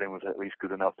my writing was at least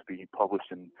good enough to be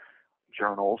published in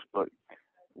journals. But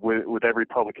with every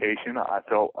publication, I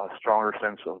felt a stronger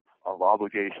sense of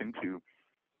obligation to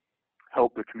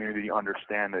help the community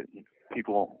understand that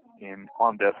people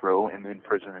on death row and in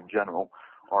prison in general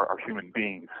are human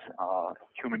beings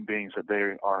that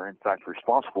they are in fact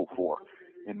responsible for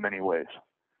in many ways.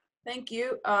 Thank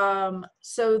you.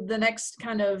 So the next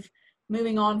kind of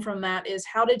moving on from that is,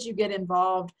 how did you get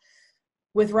involved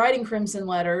with writing Crimson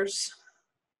Letters?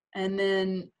 And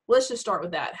then let's just start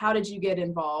with that. How did you get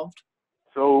involved?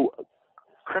 So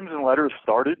Crimson Letters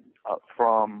started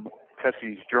from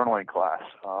Tessie's journaling class.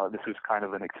 This is kind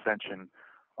of an extension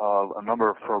of a number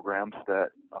of programs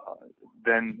that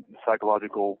then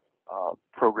psychological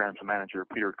programs manager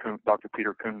Dr.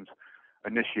 Peter Coons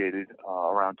initiated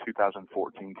around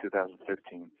 2014,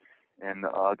 2015. And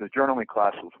the journaling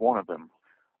class was one of them.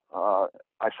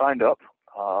 I signed up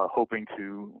hoping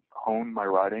to hone my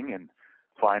writing and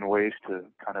find ways to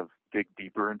kind of dig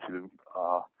deeper into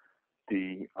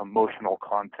the emotional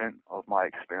content of my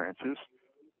experiences.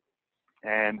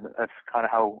 And that's kind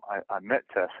of how I met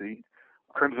Tessie.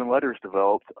 Crimson Letters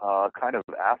developed kind of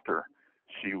after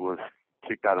she was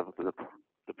kicked out of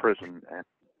the prison and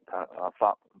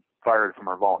fired from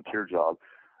her volunteer job.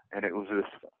 And it was this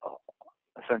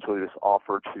essentially this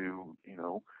offer to,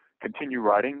 continue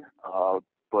writing,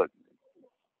 but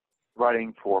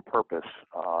writing for a purpose,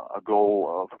 a goal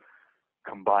of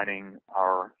combining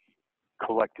our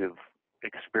collective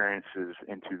experiences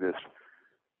into this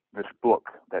book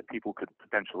that people could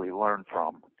potentially learn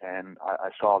from. And I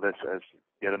saw this as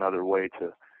yet another way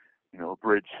to,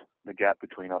 bridge the gap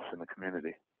between us and the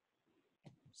community.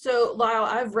 So Lyle,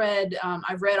 I've read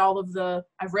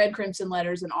Crimson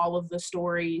Letters and all of the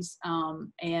stories,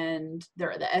 and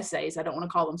they're the essays. I don't want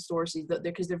to call them stories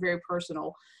because they're very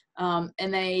personal.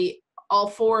 And all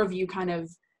four of you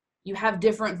you have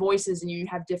different voices and you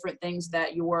have different things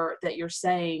that you're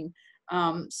saying.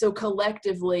 So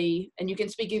collectively, and you can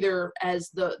speak either as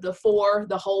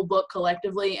the whole book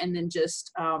collectively, and then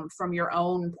just from your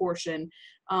own portion.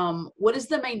 What is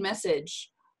the main message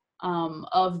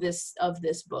of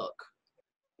this book?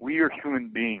 We are human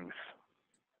beings,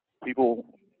 people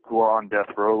who are on death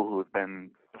row, who have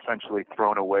been essentially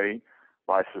thrown away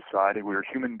by society. We are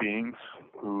human beings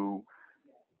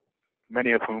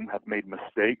many of whom have made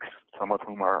mistakes, some of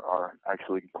whom are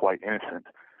actually quite innocent,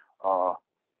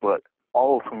 but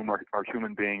all of whom are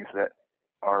human beings that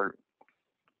are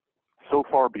so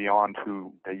far beyond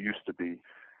who they used to be.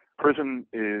 Prison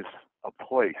is a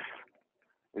place.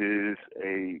 It is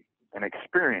an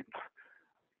experience.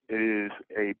 It is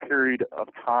a period of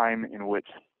time in which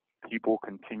people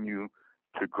continue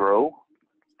to grow,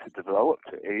 to develop,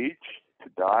 to age, to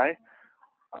die.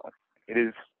 It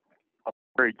is a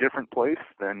very different place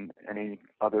than any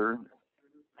other,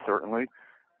 certainly,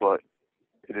 but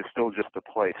it is still just a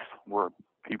place where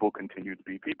people continue to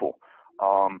be people.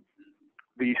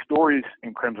 The stories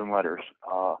in Crimson Letters,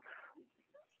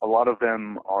 a lot of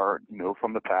them are,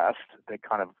 from the past. They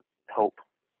kind of help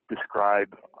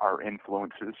describe our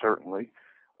influences, certainly.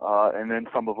 And then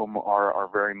some of them are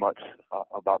very much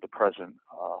about the present.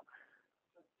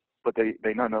 But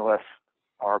they nonetheless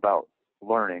are about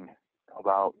learning,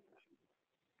 about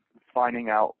finding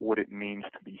out what it means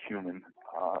to be human.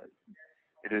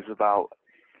 It is about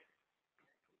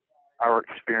our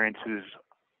experiences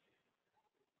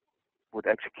with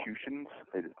executions.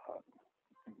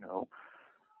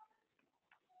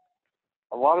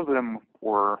 A lot of them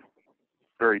were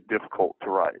very difficult to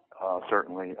write,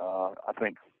 certainly. I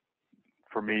think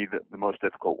for me the most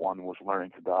difficult one was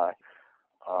learning to die,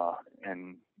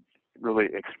 and really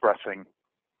expressing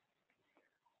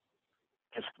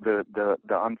just the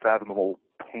unfathomable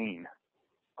pain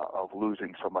of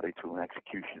losing somebody to an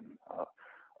execution,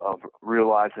 of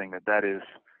realizing that is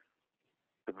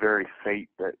the very fate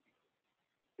that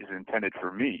is intended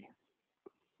for me,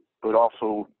 but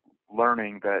also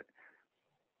learning that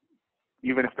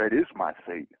even if that is my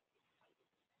fate,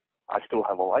 I still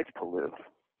have a life to live,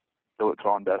 though it's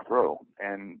on death row.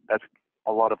 And that's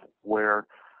a lot of where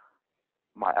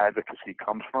my advocacy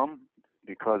comes from,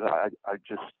 because I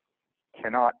just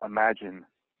cannot imagine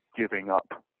giving up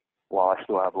while I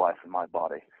still have life in my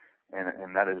body.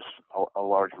 And that is a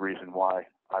large reason why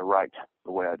I write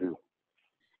the way I do.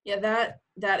 Yeah,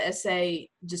 that essay,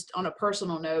 just on a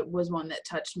personal note, was one that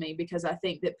touched me, because I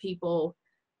think that people,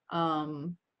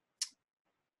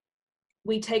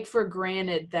 we take for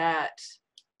granted that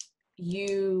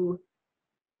you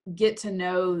get to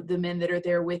know the men that are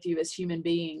there with you as human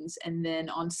beings, and then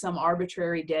on some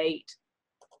arbitrary date,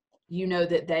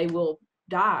 that they will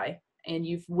die. and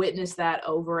you've witnessed that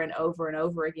over and over and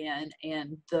over again.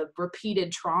 And the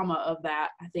repeated trauma of that,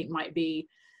 I think, might be,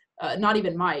 not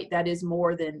even might, that is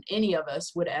more than any of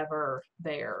us would ever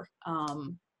bear.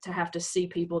 To have to see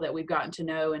people that we've gotten to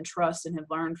know and trust and have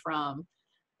learned from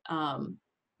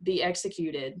be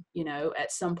executed, you know,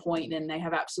 at some point, and they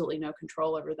have absolutely no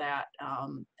control over that.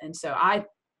 And so I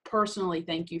personally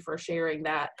thank you for sharing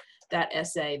that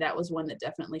essay. That was one that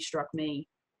definitely struck me.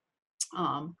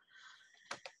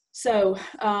 So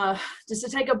just to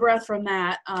take a breath from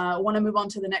that, I want to move on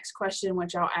to the next question,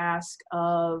 which I'll ask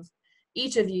of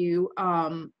each of you.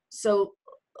 So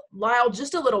Lyle,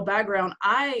 just a little background.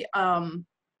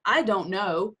 I don't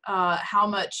know how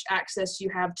much access you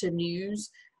have to news.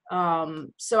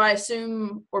 So I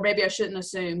assume, or maybe I shouldn't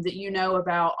assume, that you know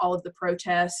about all of the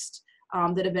protests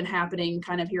that have been happening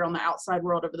kind of here on the outside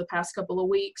world over the past couple of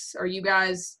weeks. Are you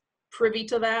guys privy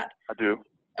to that? I do.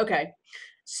 Okay.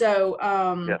 So,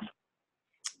 yes.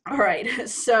 All right.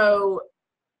 So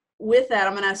with that,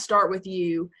 I'm going to start with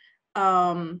you.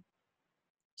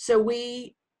 So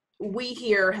we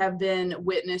here have been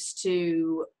witness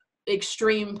to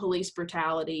extreme police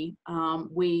brutality.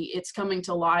 It's coming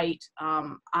to light.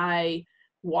 I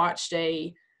watched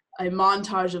a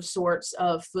montage of sorts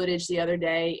of footage the other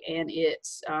day, and it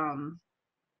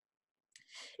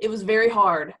was very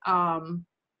hard.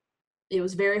 It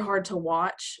was very hard to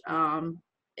watch,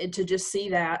 and to just see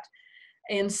that.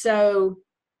 And so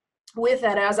with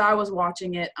that, as I was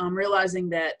watching it, I'm realizing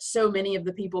that so many of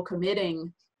the people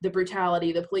committing the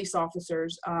brutality, the police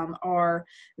officers, are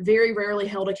very rarely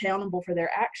held accountable for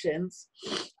their actions.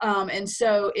 And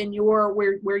so in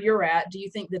where you're at, do you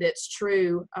think that it's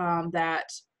true that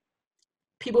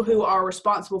people who are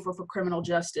responsible for criminal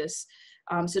justice,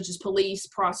 such as police,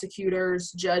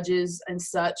 prosecutors, judges, and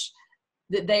such,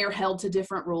 that they are held to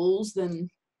different rules than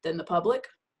the public?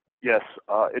 Yes,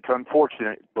 it's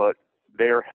unfortunate, but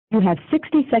they're You have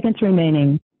 60 seconds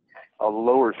remaining. a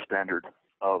lower standard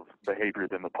of behavior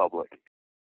than the public.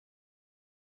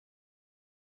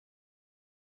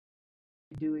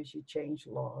 You do is you change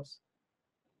laws.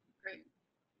 Great.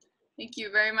 Thank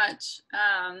you very much.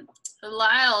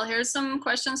 Lyle, here's some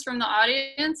questions from the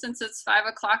audience. Since it's 5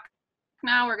 o'clock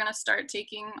now, we're going to start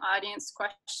taking audience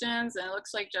questions, and it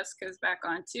looks like Jessica's back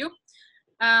on too.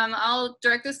 I'll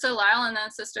direct this to Lyle, and then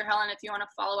Sister Helen, if you want to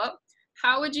follow up.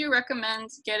 How would you recommend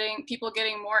people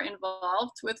getting more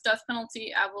involved with death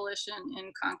penalty abolition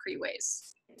in concrete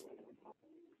ways?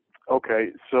 Okay,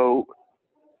 so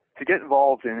to get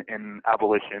involved in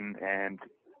abolition and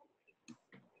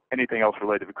anything else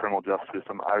related to the criminal justice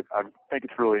system, I think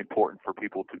it's really important for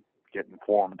people to get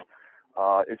informed.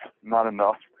 It's not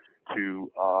enough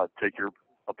to take your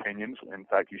opinions. In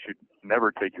fact, you should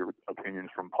never take your opinions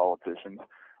from politicians.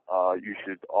 You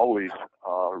should always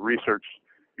research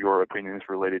your opinions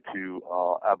related to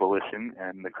abolition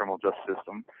and the criminal justice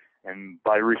system. And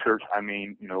by research, I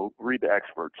mean, read the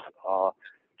experts.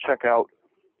 Check out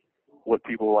what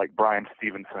people like Brian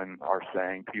Stevenson are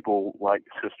saying, people like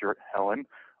Sister Helen,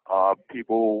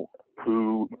 people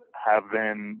who have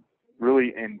been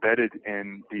really embedded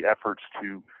in the efforts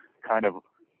to kind of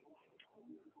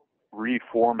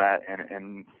reformat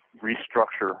and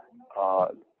restructure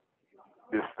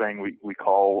this thing we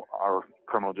call our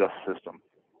criminal justice system.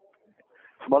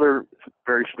 Some other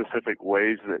very specific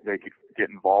ways that they could get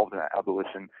involved in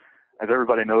abolition, as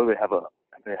everybody knows, they have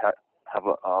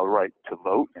a right to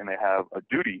vote, and they have a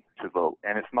duty to vote.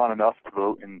 And it's not enough to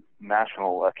vote in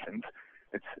national elections.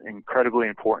 It's incredibly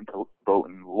important to vote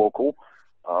in local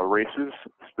races,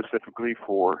 specifically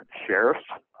for sheriffs,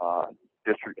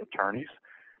 district attorneys,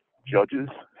 judges,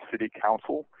 city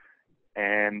council,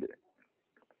 and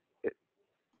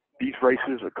these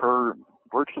races occur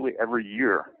virtually every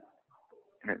year.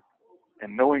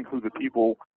 And knowing who the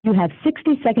people... You have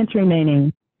 60 seconds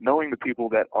remaining. Knowing the people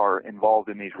that are involved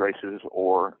in these races,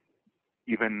 or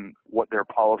even what their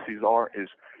policies are, is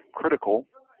critical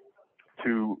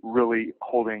to really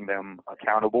holding them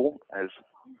accountable as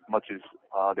much as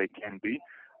they can be,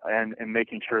 and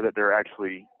making sure that they're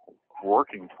actually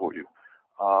working for you.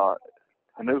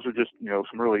 And those are just,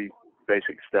 some really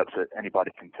basic steps that anybody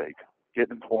can take.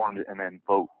 Get informed and then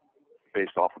vote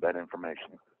based off of that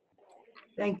information.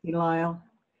 Thank you, Lyle.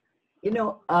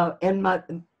 In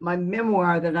my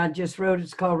memoir that I just wrote,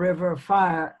 it's called River of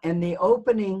Fire, and the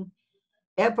opening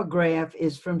epigraph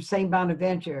is from St.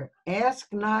 Bonaventure.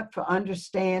 Ask not for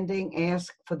understanding,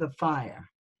 ask for the fire.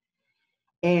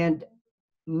 And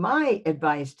my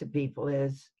advice to people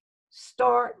is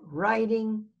start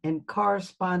writing and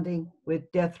corresponding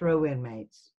with death row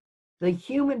inmates, the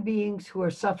human beings who are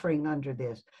suffering under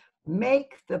this.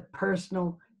 Make the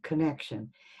personal connection.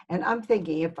 And I'm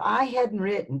thinking, if I hadn't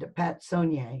written to Pat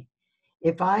Saunier,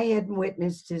 if I hadn't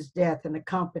witnessed his death and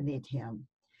accompanied him,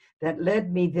 that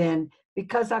led me then,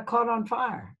 because I caught on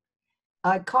fire.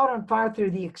 I caught on fire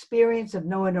through the experience of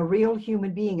knowing a real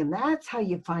human being. And that's how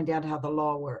you find out how the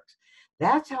law works.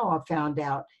 That's how I found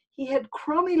out he had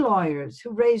crummy lawyers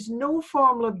who raised no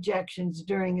formal objections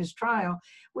during his trial,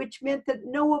 which meant that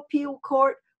no appeal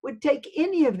court would take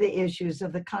any of the issues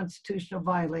of the constitutional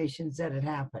violations that had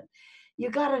happened.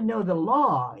 You got to know the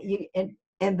law.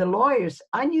 And the lawyers,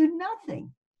 I knew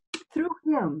nothing. Through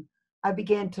him, I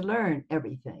began to learn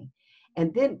everything.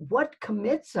 And then what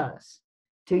commits us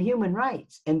to human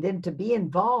rights, and then to be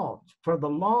involved for the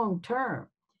long term.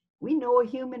 We know a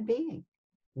human being.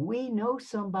 We know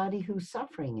somebody who's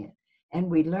suffering it, and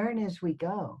we learn as we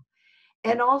go.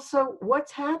 And also,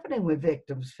 what's happening with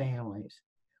victims' families?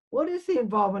 What is the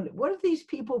involvement? What have these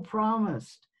people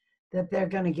promised that they're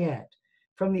going to get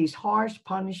from these harsh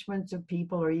punishments of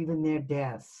people or even their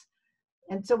deaths?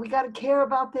 And so we got to care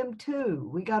about them too.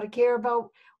 We got to care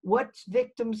about what's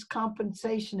victims'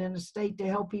 compensation in a state to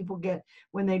help people get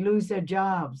when they lose their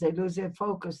jobs, they lose their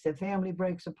focus, their family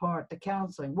breaks apart, the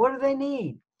counseling. What do they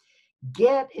need?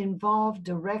 Get involved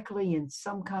directly in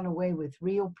some kind of way with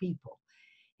real people.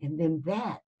 And then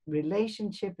that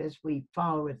relationship, as we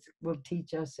follow it, will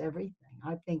teach us everything.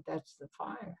 I think that's the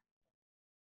fire.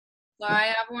 So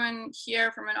I have one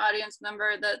here from an audience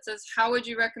member that says, how would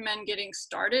you recommend getting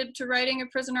started to writing a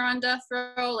prisoner on death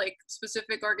row, like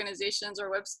specific organizations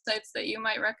or websites that you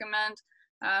might recommend?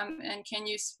 And can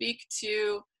you speak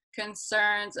to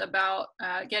concerns about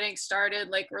getting started,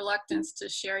 like reluctance to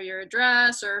share your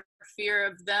address or fear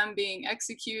of them being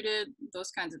executed,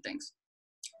 those kinds of things?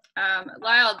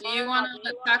 Lyle, do you want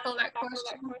to tackle that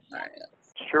question? Sorry.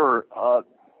 Sure.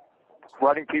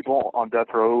 Writing people on death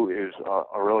row is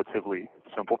a relatively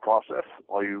simple process.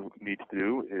 All you need to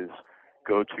do is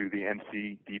go to the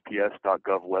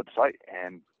ncdps.gov website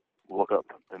and look up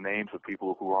the names of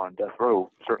people who are on death row.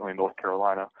 Certainly in North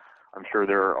Carolina, I'm sure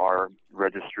there are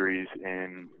registries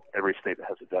in every state that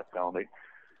has a death penalty.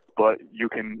 But you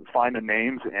can find the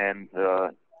names and the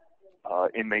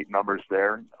inmate numbers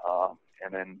there,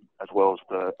 and then as well as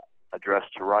the address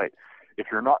to write. If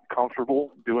you're not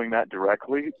comfortable doing that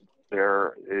directly,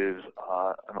 there is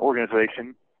an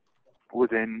organization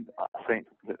within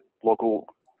the local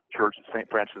church, St.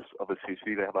 Francis of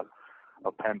Assisi. They have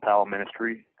a pen pal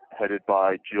ministry headed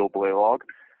by Jill Blaylock.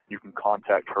 You can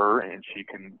contact her, and she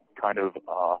can kind of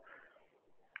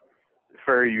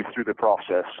ferry you through the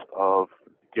process of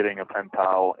getting a pen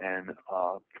pal and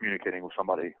communicating with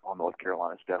somebody on North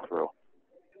Carolina's death row.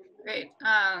 Great.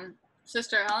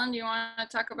 Sister Helen, do you want to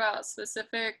talk about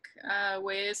specific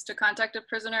ways to contact a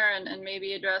prisoner and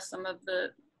maybe address some of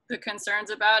the concerns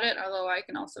about it, although I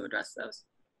can also address those?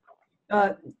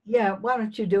 Yeah, why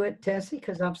don't you do it, Tessie,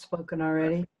 because I've spoken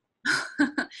already.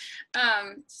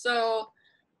 So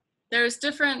there's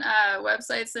different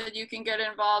websites that you can get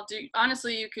involved.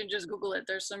 Honestly, you can just Google it.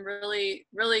 There's some really,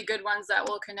 really good ones that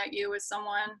will connect you with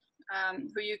someone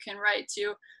who you can write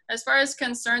to. As far as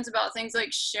concerns about things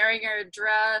like sharing your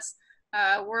address,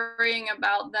 worrying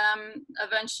about them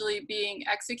eventually being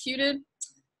executed,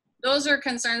 those are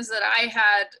concerns that I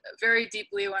had very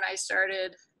deeply when I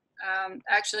started.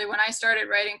 Actually, when I started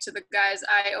writing to the guys,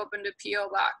 I opened a P.O.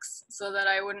 box so that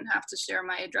I wouldn't have to share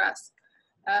my address.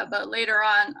 But later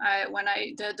on, when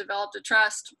I developed a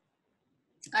trust,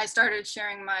 I started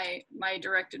sharing my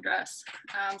direct address.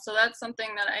 So that's something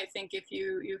that I think if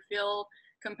you feel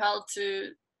compelled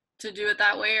to do it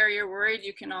that way, or you're worried,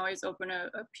 you can always open a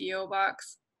P.O.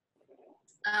 box.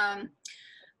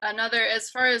 Another, as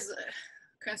far as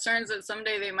concerns that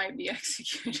someday they might be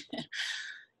executed,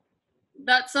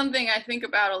 that's something I think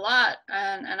about a lot,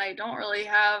 and I don't really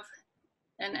have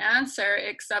an answer,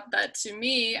 except that to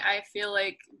me, I feel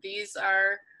like these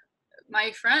are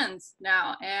my friends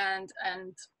now, and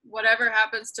whatever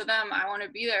happens to them, I want to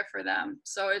be there for them.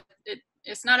 So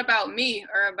it's not about me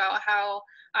or about how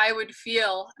I would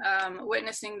feel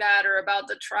witnessing that, or about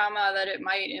the trauma that it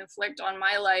might inflict on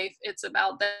my life. It's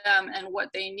about them and what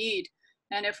they need.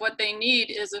 And if what they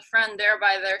need is a friend there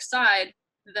by their side,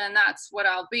 then that's what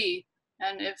I'll be.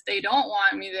 And if they don't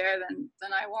want me there,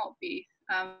 then I won't be.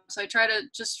 So I try to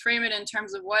just frame it in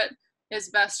terms of what is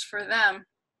best for them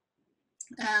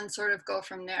and sort of go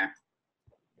from there.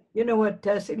 You know what,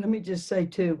 Tessie, let me just say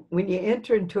too, when you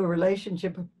enter into a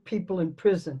relationship with people in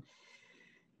prison,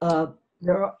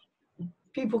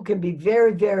 people can be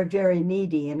very, very, very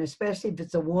needy. And especially if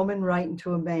it's a woman writing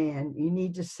to a man, you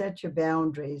need to set your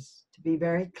boundaries to be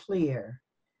very clear.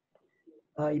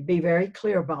 Be very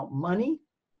clear about money,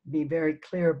 be very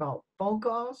clear about phone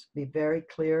calls, be very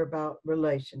clear about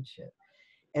relationship,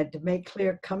 and to make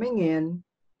clear coming in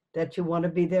that you want to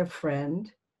be their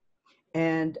friend.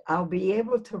 And I'll be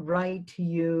able to write to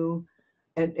you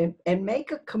and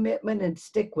make a commitment and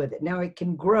stick with it. Now it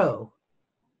can grow,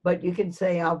 but you can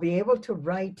say, I'll be able to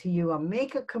write to you. I'll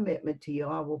make a commitment to you.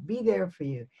 I will be there for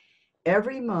you.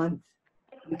 Every month,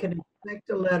 you can expect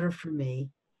a letter from me.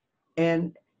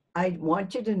 And I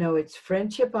want you to know it's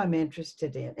friendship I'm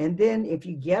interested in. And then if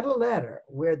you get a letter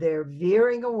where they're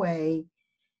veering away,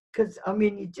 because, I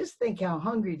mean, you just think how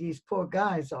hungry these poor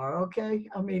guys are, okay?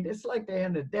 I mean, it's like they're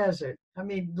in the desert. I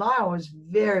mean, Lyle was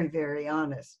very, very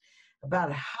honest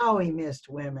about how he missed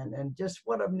women and just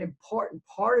what an important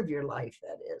part of your life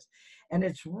that is. And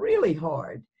it's really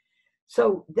hard.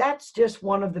 So that's just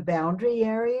one of the boundary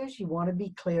areas you want to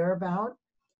be clear about,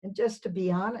 and just to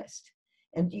be honest.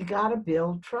 And you got to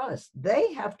build trust.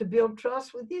 They have to build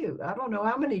trust with you. I don't know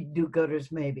how many do-gooders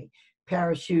maybe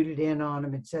parachuted in on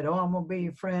them and said, oh, I'm going to be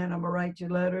your friend. I'm going to write you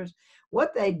letters.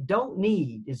 What they don't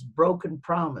need is broken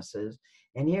promises.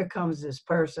 And here comes this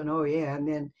person, oh, yeah. And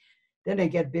then they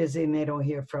get busy and they don't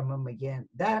hear from them again.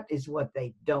 That is what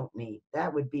they don't need.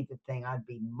 That would be the thing I'd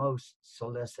be most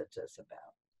solicitous about.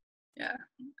 Yeah,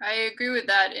 I agree with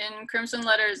that. In Crimson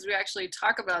Letters, we actually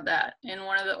talk about that in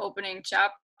one of the opening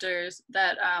chapters,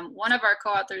 that one of our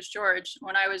co-authors, George,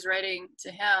 when I was writing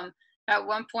to him, at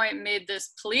one point made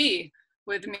this plea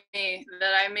with me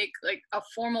that I make like a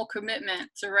formal commitment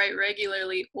to write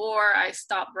regularly or I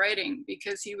stop writing,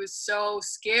 because he was so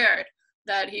scared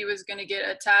that he was going to get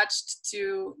attached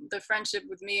to the friendship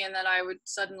with me and that I would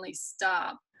suddenly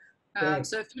stop.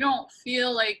 So if you don't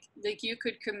feel like you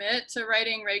could commit to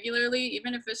writing regularly,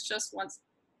 even if it's just once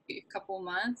a couple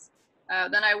months,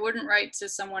 then I wouldn't write to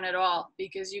someone at all,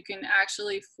 because you can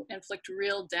actually inflict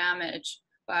real damage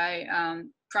by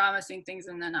promising things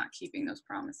and then not keeping those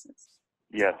promises.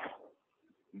 Yes,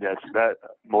 that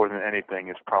more than anything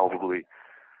is probably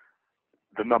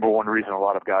the number one reason a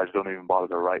lot of guys don't even bother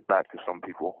to write back to some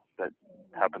people that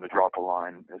happen to drop a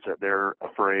line, is that they're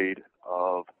afraid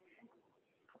of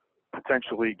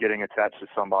potentially getting attached to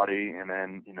somebody and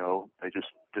then, they just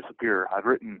disappear. I've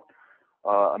written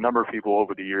a number of people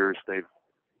over the years. They've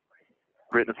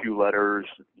written a few letters,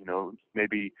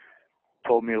 maybe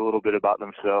told me a little bit about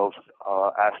themselves,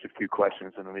 asked a few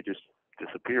questions, and then they just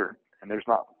disappear. And there's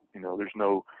not,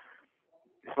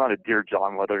 it's not a Dear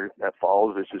John letter that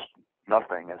follows. It's just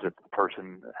nothing, as if the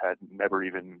person had never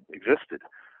even existed.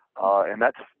 And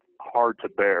that's hard to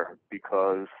bear,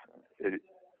 because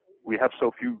we have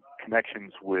so few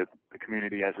connections with the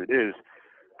community as it is,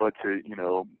 but to,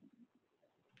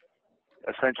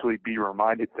 essentially be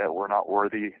reminded that we're not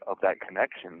worthy of that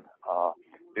connection,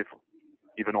 if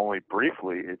even only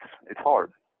briefly, it's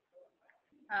hard.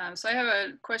 So I have a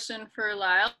question for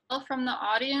Lyle from the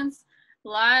audience.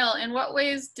 Lyle, in what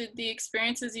ways did the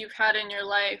experiences you've had in your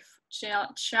life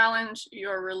challenge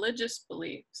your religious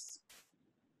beliefs?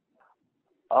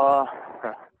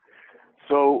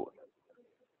 So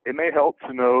it may help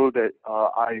to know that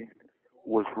I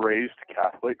was raised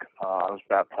Catholic. I was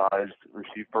baptized,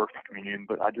 received First Communion,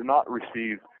 but I did not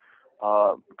receive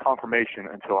confirmation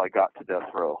until I got to death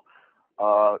row.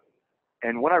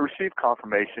 And when I received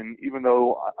confirmation, even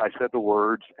though I said the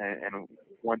words and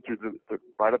went through the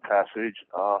rite of passage,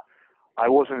 I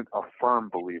wasn't a firm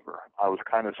believer. I was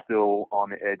kind of still on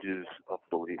the edges of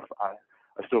belief. I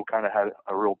still kind of had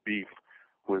a real beef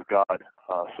with God,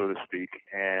 so to speak.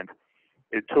 And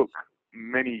it took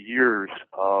many years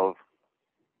of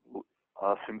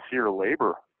sincere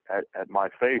labor at my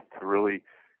faith to really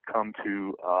come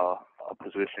to a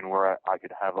position where I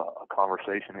could have a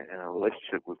conversation and a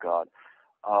relationship with God.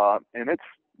 And it's,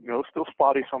 still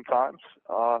spotty sometimes.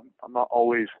 I'm not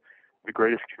always the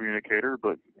greatest communicator,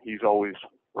 but he's always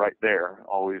right there,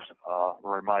 always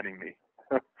reminding me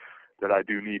that I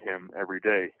do need him every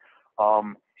day.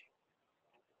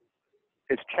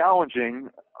 It's challenging,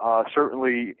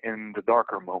 certainly in the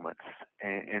darker moments,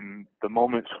 in the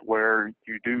moments where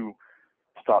you do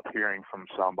stop hearing from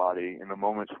somebody, in the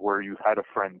moments where you've had a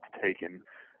friend taken,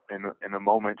 in the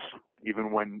moments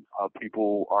even when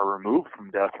people are removed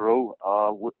from death row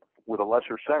with a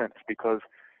lesser sentence, because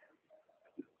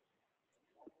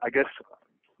I guess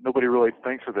nobody really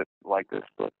thinks of it like this,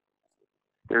 but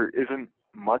there isn't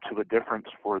much of a difference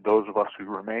for those of us who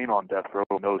remain on death row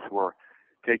and those who are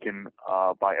taken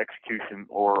by execution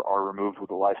or are removed with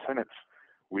a life sentence.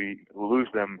 We lose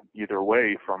them either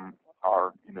way from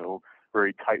our,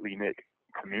 very tightly knit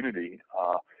community.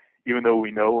 Even though we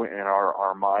know in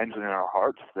our minds and in our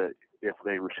hearts that if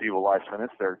they receive a life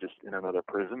sentence, they're just in another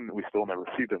prison, we still never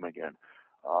see them again.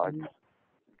 It's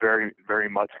very, very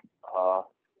much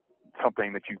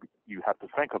something that you have to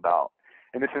think about.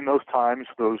 And it's in those times,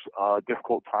 those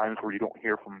difficult times where you don't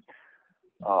hear from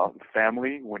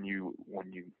family, when you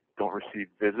don't receive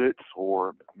visits,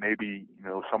 or maybe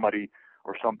somebody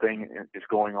or something is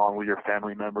going on with your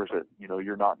family members that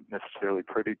you're not necessarily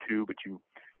privy to, but you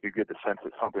get the sense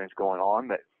that something is going on.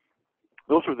 That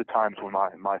those are the times when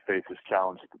my faith is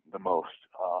challenged the most.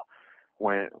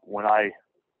 When I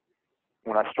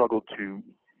struggled to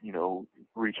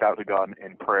reach out to God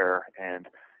in prayer and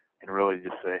really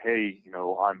just say, hey,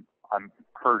 I'm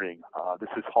hurting. This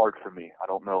is hard for me. I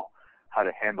don't know how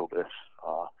to handle this.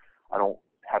 I don't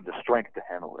have the strength to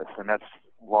handle this. And that's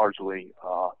largely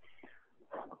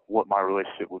what my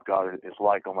relationship with God is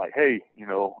like. I'm like, hey,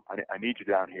 I need you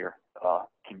down here.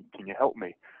 Can you help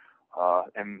me?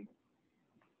 And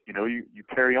you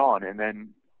carry on, and then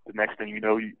the next thing you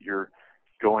know, you're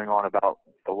going on about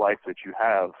the life that you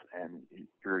have, and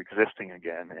you're existing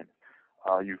again,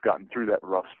 and you've gotten through that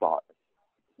rough spot.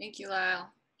 Thank you, Lyle.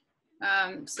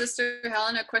 Sister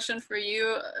Helen, a question for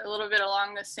you, a little bit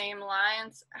along the same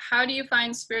lines. How do you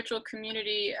find spiritual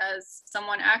community as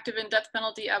someone active in death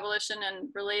penalty abolition and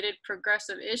related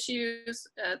progressive issues?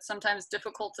 It's sometimes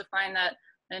difficult to find that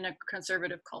in a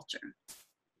conservative culture.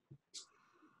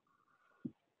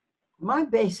 My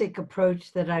basic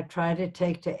approach that I try to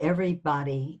take to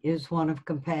everybody is one of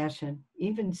compassion.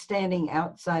 Even standing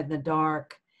outside the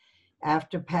dark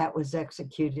after Pat was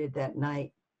executed that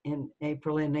night in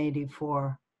April in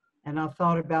 '84, and I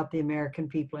thought about the American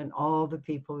people and all the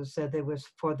people who said they was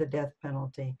for the death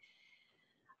penalty.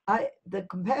 The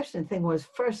compassion thing was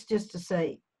first just to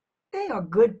say, they are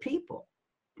good people.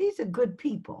 These are good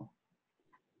people.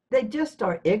 They just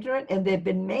are ignorant, and they've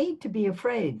been made to be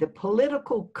afraid. The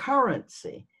political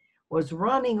currency was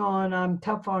running on, I'm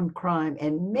tough on crime,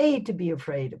 and made to be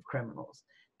afraid of criminals.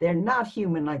 They're not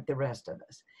human like the rest of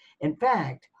us. In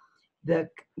fact,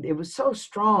 it was so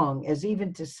strong as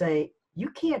even to say, you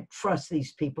can't trust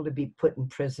these people to be put in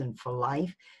prison for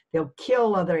life. They'll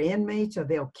kill other inmates, or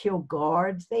they'll kill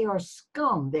guards. They are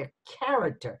scum. They're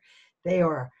character. They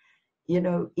are,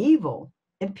 evil.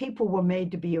 And people were made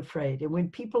to be afraid. And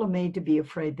when people are made to be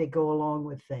afraid, they go along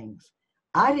with things.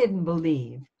 I didn't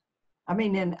believe.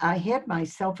 And I had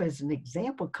myself as an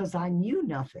example because I knew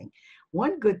nothing.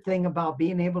 One good thing about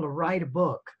being able to write a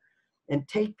book and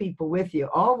take people with you,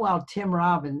 all while Tim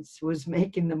Robbins was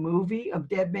making the movie of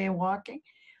Dead Man Walking,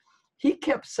 he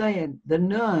kept saying the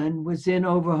nun was in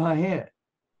over her head.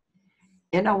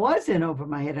 And I was in over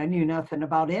my head. I knew nothing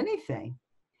about anything.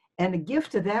 And the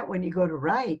gift of that when you go to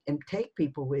write and take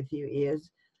people with you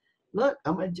is, look,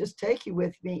 I'm going to just take you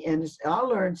with me, and I'll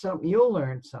learn something, you'll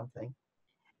learn something.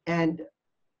 And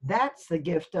that's the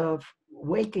gift of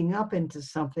waking up into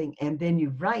something, and then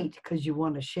you write because you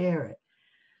want to share it.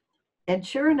 And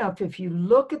sure enough, if you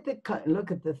look at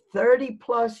the 30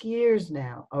 plus years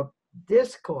now of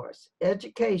discourse,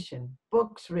 education,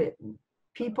 books written,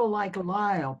 people like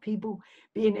Lyle, people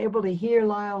being able to hear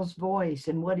Lyle's voice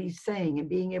and what he's saying, and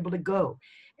being able to go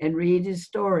and read his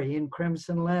story in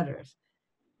Crimson Letters.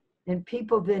 And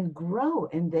people then grow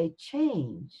and they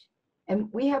change. And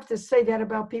we have to say that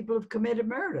about people who've committed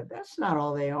murder. That's not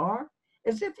all they are.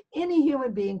 As if any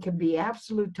human being can be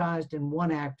absolutized in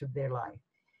one act of their life.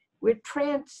 We're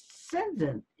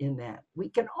transcendent in that. We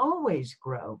can always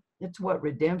grow. It's what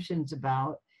redemption's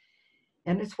about.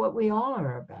 And it's what we all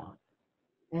are about.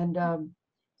 And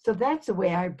so that's the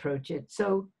way I approach it.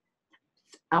 So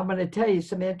I'm going to tell you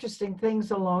some interesting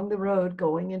things along the road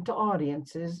going into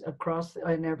audiences across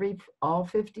all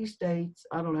 50 states.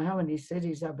 I don't know how many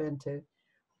cities I've been to.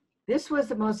 This was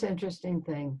the most interesting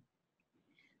thing.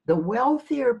 The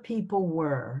wealthier people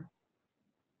were,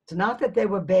 it's not that they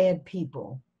were bad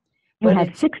people. You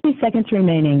have 60 seconds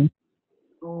remaining.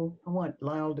 Oh, I want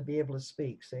Lyle to be able to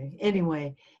speak, see?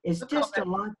 Anyway, it's just a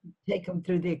lot to take them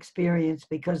through the experience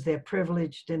because they're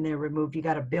privileged and they're removed. You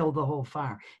got to build the whole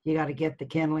fire. You got to get the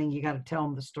kindling. You got to tell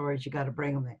them the stories. You got to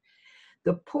bring them there.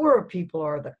 The poorer people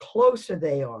are, the closer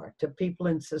they are to people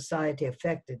in society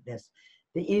affectedness,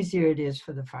 the easier it is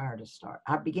for the fire to start.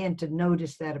 I began to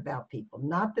notice that about people.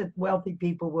 Not that wealthy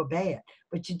people were bad,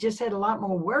 but you just had a lot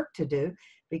more work to do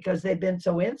because they've been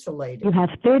so insulated. You have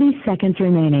 30 seconds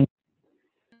remaining.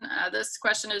 This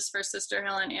question is for Sister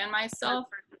Helen and myself.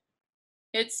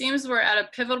 It seems we're at a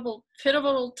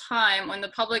pivotal time when the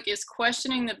public is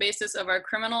questioning the basis of our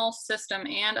criminal system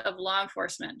and of law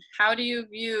enforcement. How do you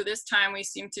view this time we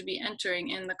seem to be entering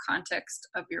in the context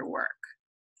of your work?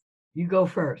 You go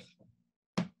first.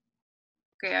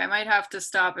 Okay, I might have to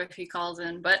stop if he calls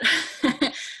in, but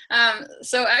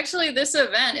So actually this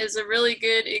event is a really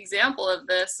good example of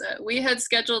this. We had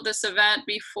scheduled this event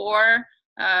before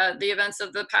the events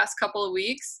of the past couple of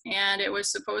weeks, and it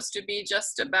was supposed to be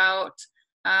just about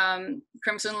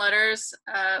Crimson Letters,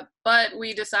 but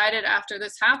we decided after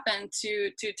this happened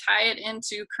to tie it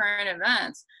into current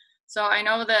events. So I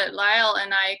know that Lyle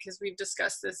and I, because we've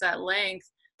discussed this at length,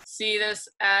 see this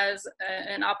as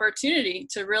an opportunity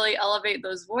to really elevate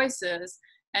those voices,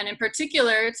 and in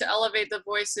particular to elevate the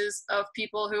voices of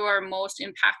people who are most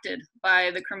impacted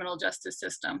by the criminal justice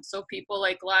system. So people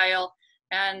like Lyle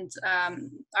and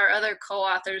our other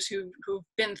co-authors who've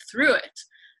been through it.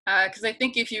 Because I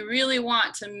think if you really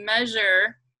want to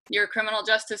measure your criminal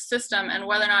justice system and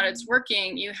whether or not it's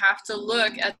working, you have to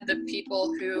look at the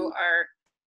people who are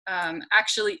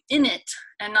actually in it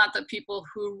and not the people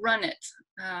who run it.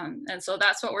 And so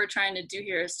that's what we're trying to do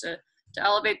here, is to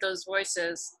elevate those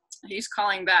voices. He's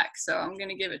calling back, so I'm going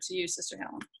to give it to you, Sister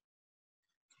Helen.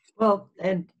 Well,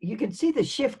 and you can see the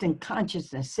shift in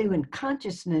consciousness. See, when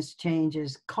consciousness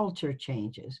changes, culture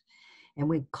changes. And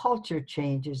when culture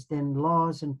changes, then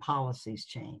laws and policies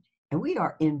change. And we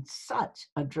are in such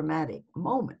a dramatic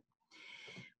moment.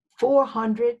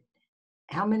 400,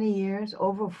 how many years?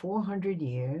 Over 400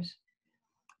 years.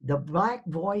 The Black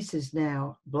voices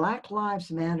now, Black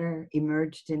Lives Matter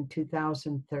emerged in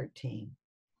 2013.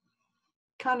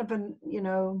 Kind of an, you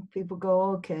know, people go,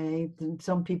 okay. And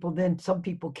some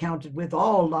people counted with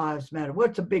all lives matter.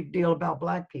 What's a big deal about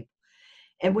Black people?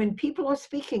 And when people are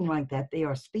speaking like that, they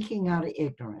are speaking out of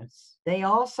ignorance. They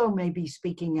also may be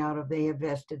speaking out of their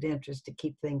vested interest to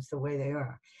keep things the way they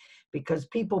are, because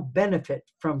people benefit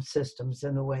from systems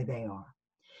in the way they are.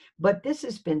 But this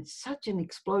has been such an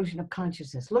explosion of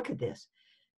consciousness. Look at this,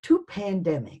 2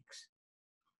 pandemics.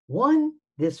 One,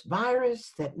 this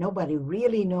virus that nobody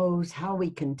really knows how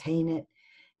we contain it.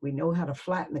 We know how to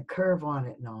flatten the curve on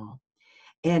it and all.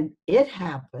 And it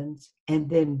happens, and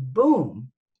then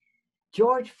boom,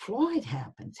 George Floyd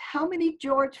happens. How many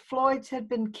George Floyds had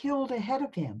been killed ahead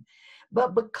of him?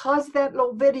 But because that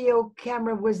little video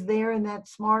camera was there in that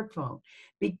smartphone,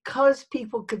 because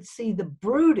people could see the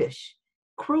brutish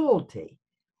cruelty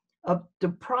of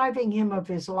depriving him of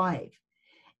his life,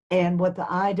 and what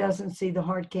the eye doesn't see, the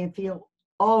heart can't feel,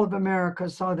 all of America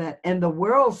saw that, and the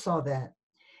world saw that.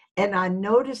 And I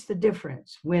noticed the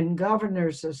difference when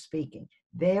governors are speaking.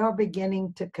 They are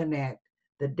beginning to connect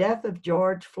the death of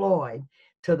George Floyd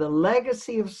to the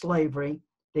legacy of slavery,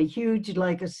 the huge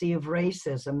legacy of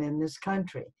racism in this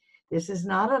country. This is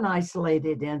not an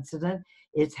isolated incident.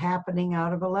 It's happening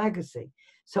out of a legacy.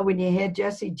 So when you had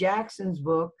Jesse Jackson's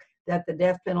book, that the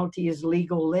death penalty is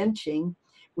legal lynching,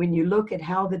 when you look at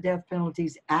how the death penalty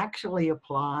is actually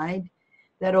applied,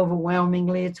 that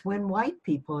overwhelmingly it's when white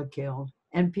people are killed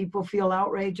and people feel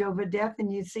outrage over death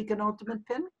and you seek an ultimate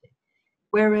penalty.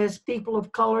 Whereas people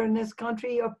of color in this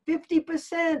country are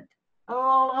 50% of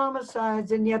all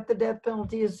homicides, and yet the death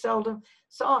penalty is seldom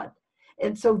sought.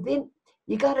 And so then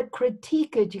you got to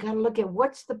critique it. You got to look at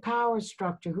what's the power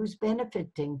structure, who's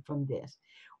benefiting from this.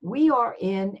 We are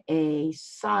in a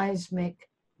seismic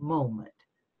moment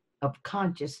of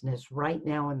consciousness right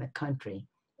now in the country,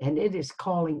 and it is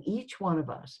calling each one of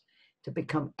us to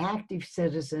become active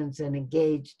citizens and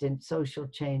engaged in social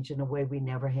change in a way we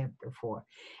never have before.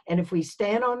 And if we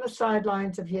stand on the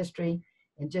sidelines of history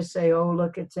and just say, oh,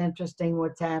 look, it's interesting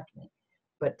what's happening,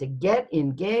 but to get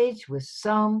engaged with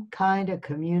some kind of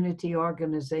community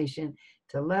organization,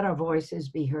 to let our voices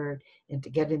be heard, and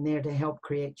to get in there to help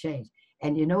create change.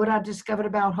 And you know what I discovered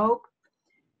about hope?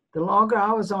 The longer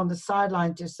I was on the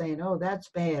sideline just saying, oh, that's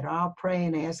bad, I'll pray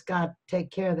and ask God to take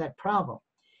care of that problem.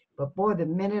 But boy, the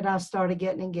minute I started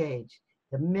getting engaged,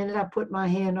 the minute I put my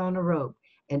hand on the rope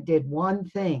and did one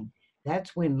thing,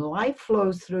 that's when life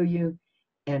flows through you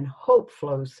and hope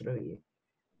flows through you.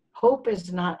 Hope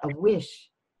is not a wish.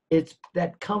 It's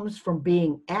that comes from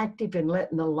being active and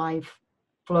letting the life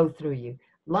flow through you.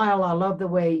 Lyle, I love the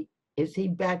way, is he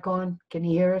back on? Can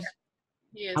you hear us?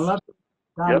 Yes. I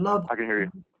can hear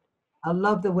you. I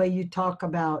love the way you talk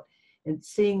about and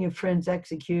seeing your friends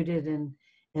executed,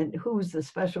 and who was the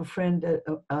special friend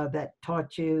that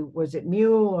taught you? Was it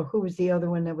Mule, or who was the other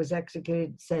one that was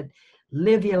executed? Said,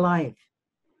 live your life,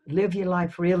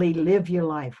 really live your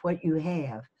life, what you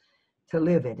have to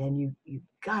live it. And you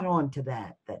got on to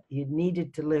that you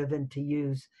needed to live and to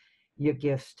use your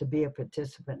gifts to be a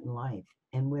participant in life.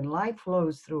 And when life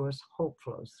flows through us, hope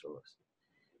flows through us.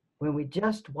 When we're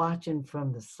just watching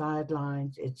from the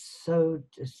sidelines, it's so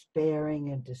despairing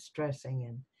and distressing,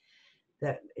 and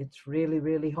that it's really,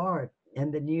 really hard.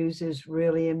 And the news is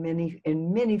really in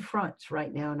many fronts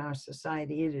right now in our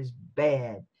society. It is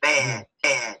bad.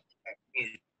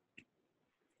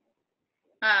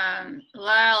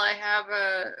 Lyle, I have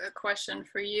a question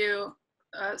for you.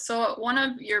 So one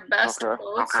of your best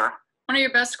quotes, one of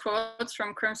your best quotes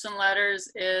from Crimson Letters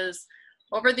is,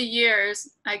 "Over the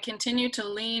years, I continue to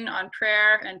lean on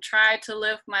prayer and try to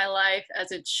live my life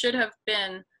as it should have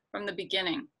been from the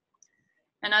beginning.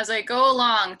 And as I go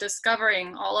along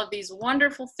discovering all of these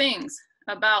wonderful things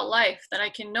about life that I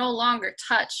can no longer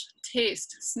touch,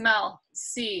 taste, smell,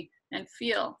 see, and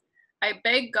feel, I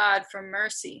beg God for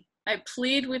mercy. I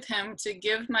plead with him to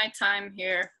give my time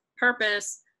here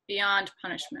purpose beyond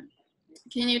punishment."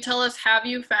 Can you tell us, have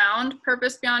you found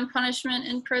purpose beyond punishment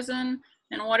in prison?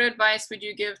 And what advice would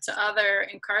you give to other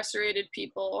incarcerated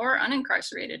people or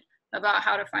unincarcerated about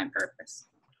how to find purpose?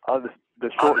 The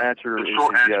short answer is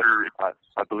yes.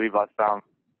 I believe I found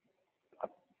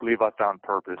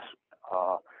purpose,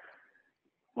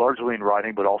 largely in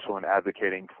writing, but also in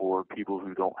advocating for people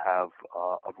who don't have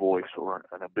a voice or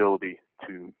an ability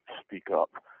to speak up.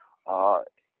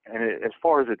 As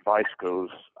far as advice goes,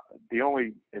 the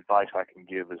only advice I can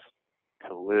give is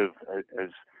to live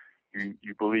as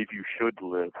you believe you should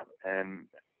live, and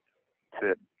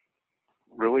to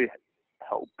really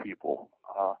help people.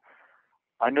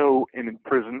 I know in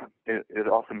prison it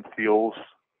often feels,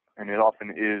 and it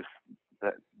often is,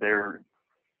 that there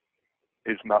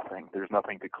is nothing. There's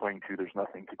nothing to cling to. There's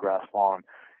nothing to grasp on.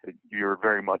 You're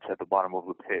very much at the bottom of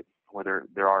the pit, where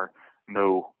there are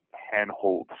no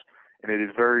handholds, and it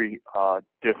is very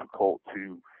difficult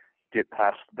to get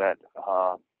past that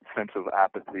sense of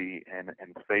apathy and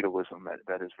fatalism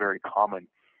that is very common,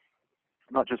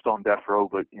 not just on death row,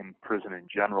 but in prison in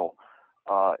general.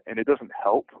 And it doesn't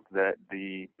help that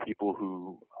the people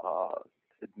who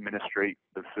administrate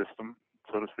the system,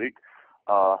 so to speak,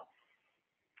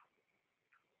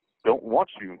 don't want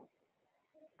you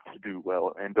to do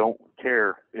well and don't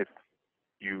care if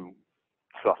you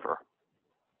suffer.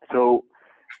 So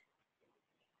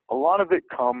a lot of it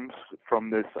comes from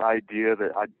this idea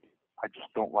that I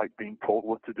just don't like being told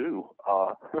what to do.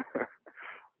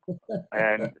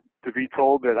 And to be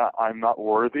told that I'm not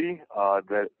worthy,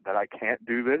 that I can't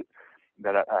do this,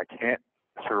 that I can't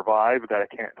survive, that I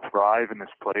can't thrive in this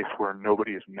place where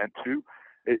nobody is meant to,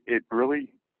 it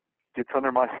really gets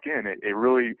under my skin. It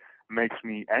really makes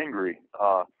me angry,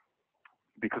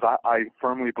 because I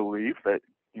firmly believe that,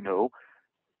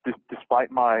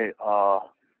 despite my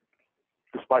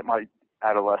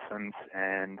adolescence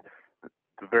and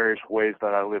the various ways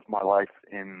that I live my life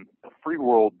in the free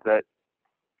world, that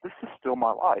this is still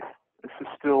my life. This is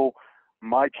still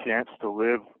my chance to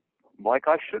live like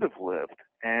I should have lived.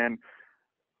 And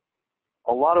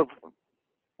a lot of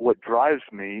what drives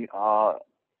me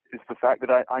is the fact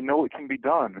that I know it can be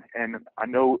done. And I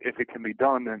know if it can be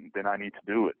done, then I need to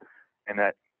do it. And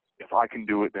that if I can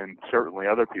do it, then certainly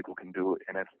other people can do it.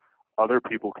 And if other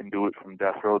people can do it from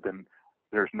death row, then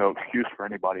there's no excuse for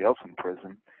anybody else in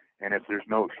prison. And if there's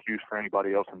no excuse for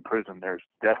anybody else in prison, there's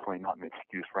definitely not an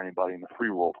excuse for anybody in the free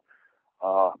world.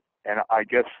 And I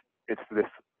guess it's this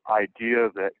idea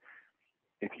that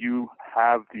if you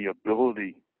have the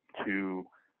ability to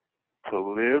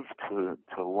live,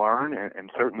 to learn,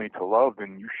 and certainly to love,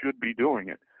 then you should be doing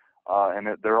it. And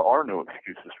that there are no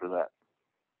excuses for that,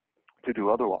 to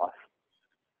do otherwise.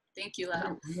 Thank you,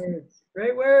 Lyle.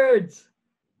 Great words.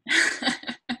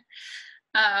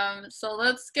 So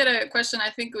let's get a question.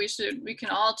 I think we can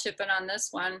all chip in on this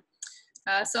one.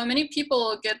 So many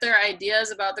people get their ideas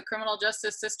about the criminal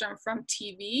justice system from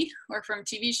TV, or from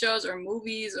TV shows or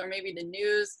movies, or maybe the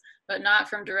news, but not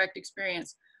from direct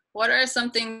experience. What are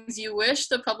some things you wish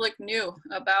the public knew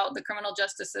about the criminal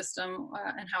justice system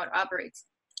and how it operates?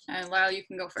 And Lyle, you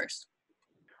can go first.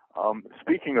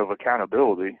 Speaking of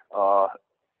accountability,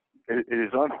 it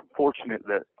is unfortunate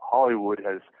that Hollywood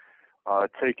has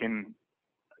taken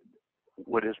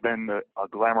what has been a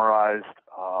glamorized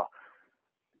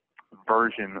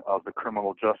version of the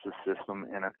criminal justice system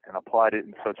and applied it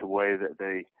in such a way that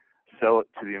they sell it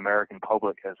to the American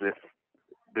public as if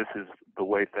this is the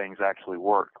way things actually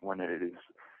work, when it is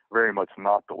very much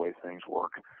not the way things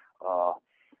work.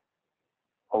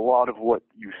 A lot of what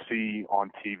you see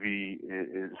on TV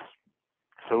is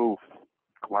so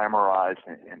glamorized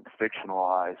and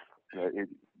fictionalized that it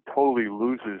totally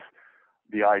loses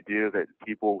the idea that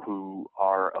people who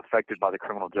are affected by the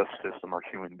criminal justice system are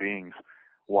human beings,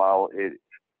 while it,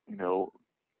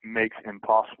 makes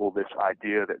impossible this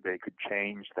idea that they could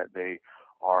change, that they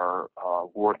are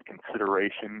worth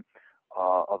consideration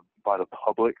by the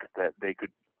public, that they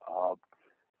could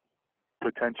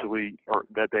potentially, or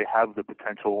that they have the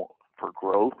potential for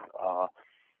growth.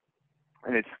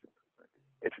 And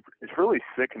it's really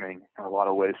sickening in a lot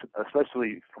of ways,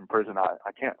 especially from prison.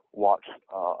 I can't watch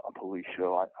a police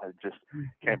show. I just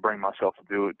can't bring myself to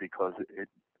do it because it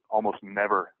almost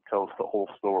never tells the whole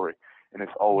story, and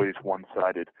it's always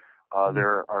one-sided.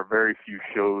 There are very few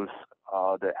shows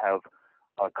that have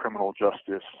a criminal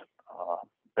justice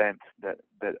bent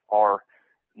that are,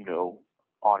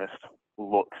 honest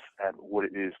looks at what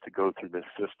it is to go through this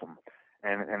system.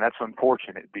 And that's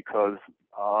unfortunate because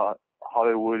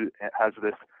Hollywood has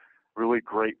this really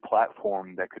great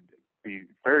platform that could be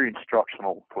very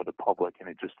instructional for the public, and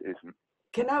it just isn't.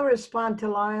 Can I respond to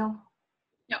Lyle?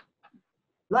 Yeah.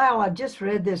 Lyle, I just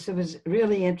read this. It was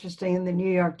really interesting in the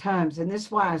New York Times, and this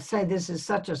is why I say this is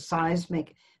such a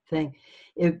seismic thing.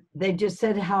 They just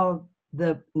said how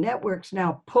the network's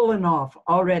now pulling off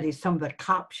already some of the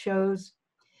cop shows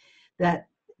that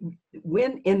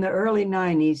when in the early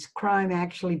 90s, crime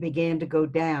actually began to go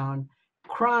down,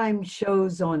 crime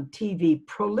shows on TV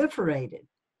proliferated.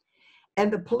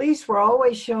 And the police were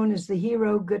always shown as the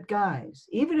hero good guys.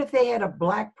 Even if they had a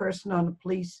black person on the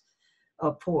police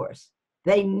force,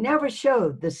 they never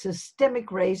showed the systemic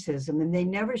racism, and they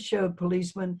never showed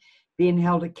policemen being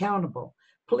held accountable.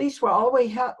 Police were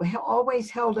always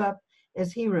held up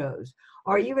as heroes.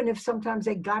 Or even if sometimes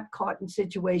they got caught in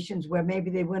situations where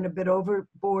maybe they went a bit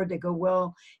overboard, they go,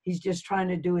 well, he's just trying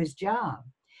to do his job.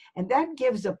 And that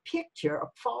gives a picture, a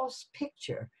false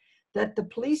picture, that the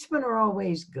policemen are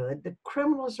always good, the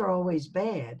criminals are always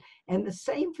bad, and the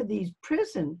same for these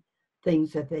prison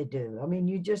things that they do. I mean,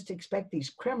 you just expect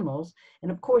these criminals,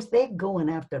 and of course they're going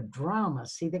after drama.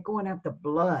 See, they're going after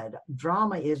blood.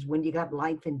 Drama is when you got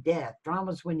life and death.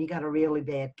 Drama is when you got a really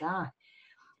bad guy.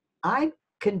 I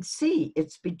can see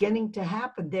it's beginning to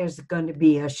happen. There's going to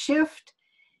be a shift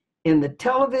in the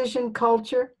television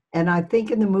culture, and I think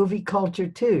in the movie culture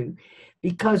too,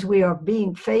 because we are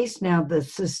being faced now, the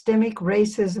systemic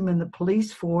racism in the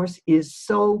police force is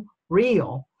so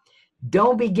real.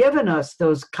 Don't be giving us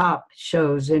those cop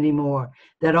shows anymore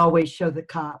that always show the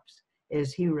cops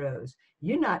as heroes.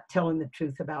 You're not telling the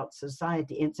truth about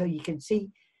society. And so you can see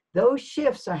those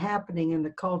shifts are happening in the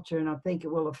culture, and I think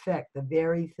it will affect the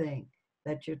very thing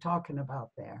that you're talking about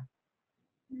there.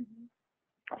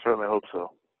 I certainly hope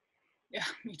so. Yeah,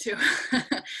 me too.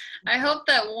 I hope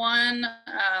that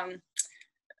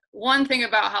one thing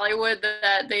about Hollywood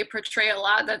that they portray a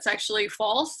lot that's actually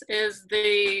false is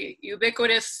the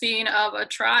ubiquitous scene of a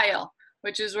trial,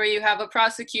 which is where you have a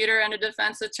prosecutor and a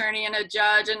defense attorney and a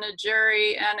judge and a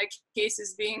jury, and a case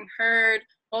is being heard,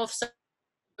 both sides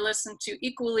are listened to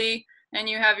equally, and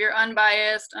you have your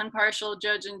unbiased, impartial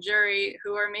judge and jury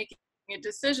who are making a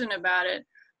decision about it.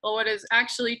 But what is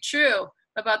actually true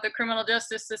about the criminal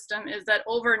justice system is that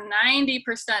over 90%,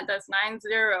 that's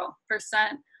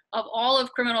 90%, of all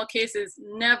of criminal cases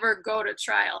never go to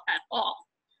trial at all.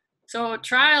 So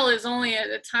trial is only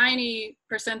a tiny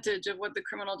percentage of what the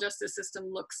criminal justice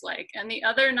system looks like. And the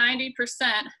other 90%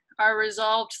 are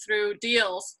resolved through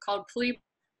deals called plea,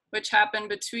 which happen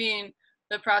between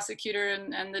the prosecutor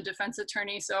and the defense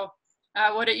attorney. So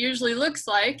what it usually looks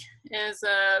like is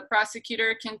a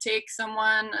prosecutor can take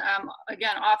someone,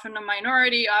 again, often a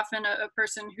minority, often a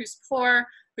person who's poor,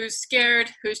 who's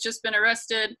scared, who's just been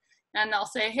arrested, and they'll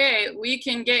say, hey, we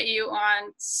can get you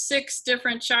on 6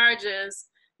 different charges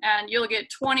and you'll get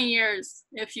 20 years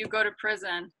if you go to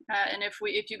prison. And if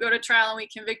you go to trial and we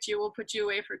convict you, we'll put you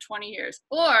away for 20 years.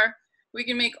 Or we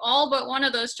can make all but one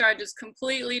of those charges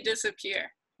completely disappear.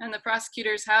 And the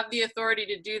prosecutors have the authority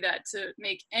to do that, to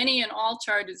make any and all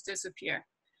charges disappear.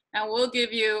 And we'll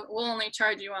only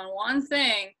charge you on one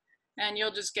thing, and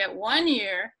you'll just get 1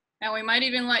 year, and we might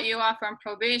even let you off on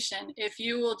probation if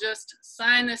you will just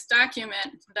sign this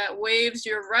document that waives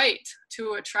your right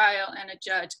to a trial and a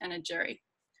judge and a jury.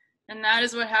 And that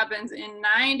is what happens in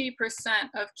 90%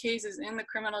 of cases in the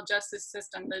criminal justice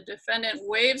system. The defendant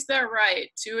waives their right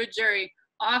to a jury,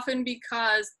 often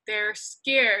because they're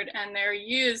scared and they're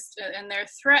used and they're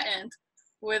threatened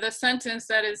with a sentence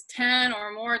that is 10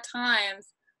 or more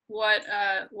times what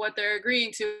they're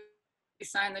agreeing to if you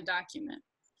sign the document.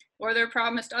 Or they're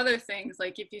promised other things,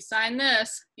 like if you sign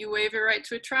this, you waive your right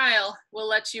to a trial, we'll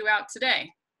let you out today,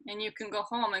 and you can go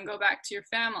home and go back to your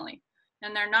family.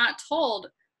 And they're not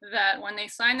told that when they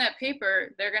sign that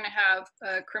paper, they're going to have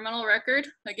a criminal record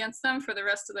against them for the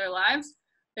rest of their lives.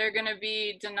 They're going to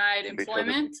be denied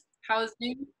employment,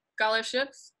 housing,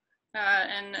 scholarships,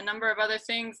 and a number of other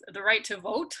things, the right to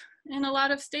vote in a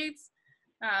lot of states.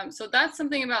 So that's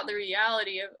something about the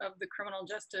reality of the criminal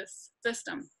justice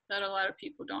system that a lot of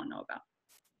people don't know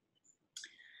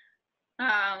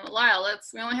about. Lyle,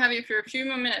 we only have you for a few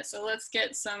more minutes, so let's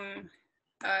get some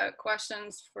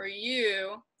questions for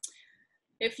you.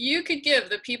 if you could give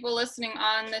the people listening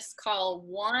on this call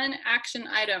one action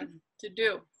item to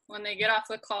do when they get off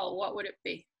the call, what would it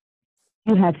be?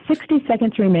 You have 60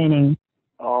 seconds remaining.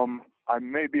 I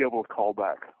may be able to call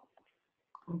back.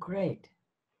 Oh, great.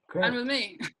 Fine with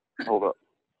me. Hold up.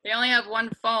 They only have one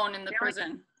phone in the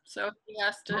prison, so he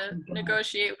has Oh, to God.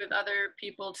 negotiate with other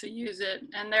people to use it,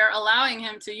 and they're allowing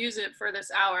him to use it for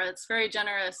this hour. It's very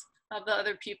generous of the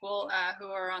other people who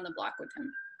are on the block with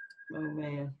him. Oh,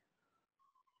 man.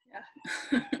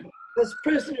 Yeah. Because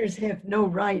prisoners have no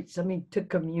rights. I mean, to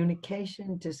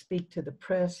communication, to speak to the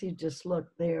press, you just look,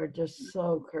 they are just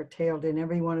so curtailed in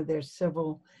every one of their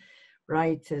civil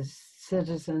rights as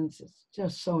citizens. It's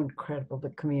just so incredible, the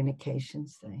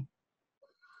communications thing.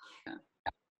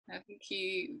 I think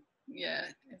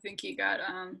he got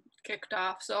kicked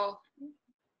off. So,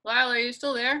 Lyle, are you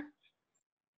still there?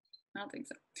 I don't think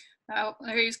so. Oh,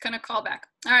 he's gonna call back.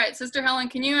 All right, Sister Helen,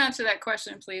 can you answer that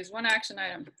question, please? One action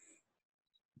item.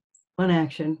 One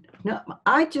action. No,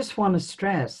 I just want to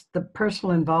stress the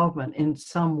personal involvement in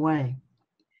some way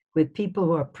with people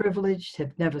who are privileged,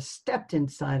 have never stepped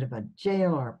inside of a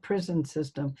jail or a prison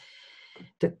system,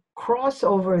 to cross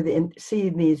over and see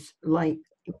these, like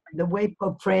the way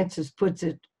Pope Francis puts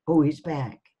it, oh, he's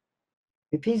back.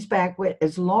 If he's back,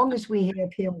 as long as we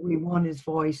have him, we want his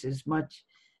voice as much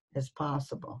as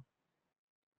possible.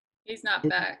 He's not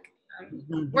back. I'm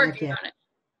Not back working yet. on it.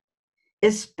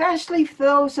 Especially for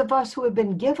those of us who have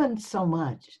been given so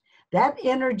much. That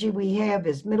energy we have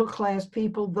as middle-class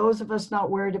people, those of us not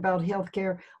worried about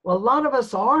healthcare, well, a lot of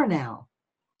us are now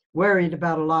worried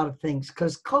about a lot of things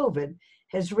because COVID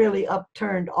has really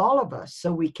upturned all of us,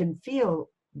 so we can feel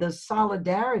the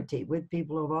solidarity with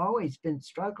people who have always been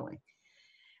struggling.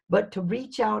 But to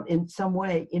reach out in some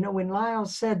way, you know, when Lyle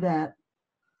said that,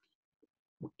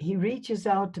 he reaches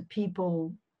out to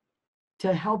people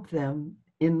to help them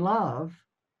in love.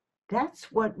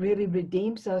 That's what really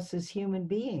redeems us as human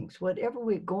beings. Whatever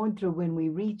we're going through, when we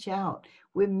reach out,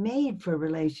 we're made for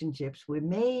relationships. We're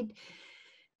made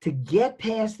to get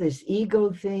past this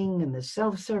ego thing and the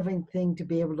self-serving thing to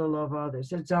be able to love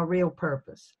others. It's our real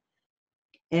purpose.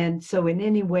 And so in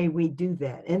any way we do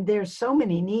that. And there's so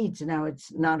many needs now.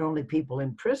 It's not only people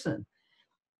in prison.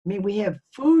 I mean, we have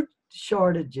food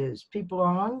shortages. People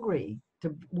are hungry.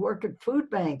 To work at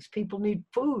food banks, people need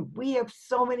food. We have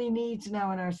so many needs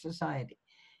now in our society.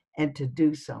 And to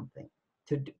do something,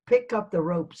 to pick up the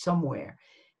rope somewhere.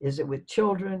 Is it with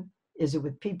children? Is it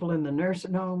with people in the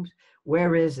nursing homes?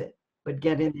 Where is it? But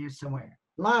get in there somewhere.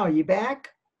 Lyle, you back?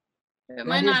 It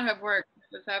might not have worked.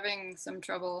 With having some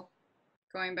trouble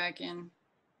going back in.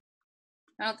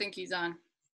 I don't think he's on.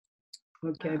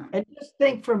 Okay. And just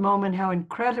think for a moment how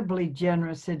incredibly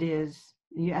generous it is.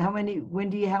 How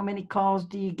many calls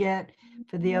do you get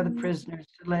for the other prisoners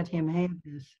to let him have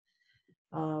this?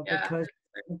 Because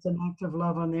it's an act of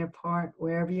love on their part.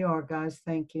 Wherever you are, guys,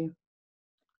 thank you.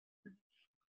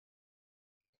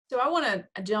 So I want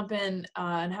to jump in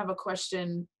and have a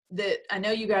question that I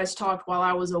know you guys talked while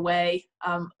I was away.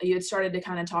 You had started to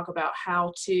kind of talk about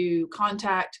how to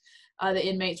contact the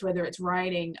inmates, whether it's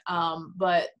writing,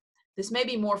 but this may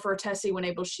be more for Tessie when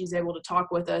she's able to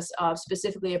talk with us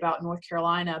specifically about North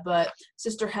Carolina. But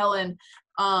Sister Helen,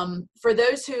 for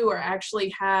those who are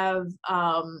actually have,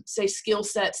 say, skill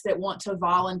sets that want to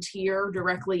volunteer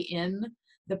directly in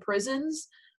the prisons,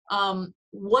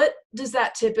 what does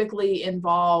that typically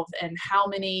involve, and how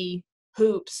many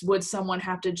hoops would someone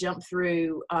have to jump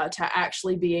through to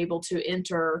actually be able to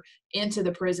enter into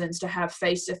the prisons, to have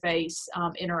face-to-face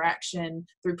interaction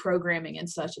through programming and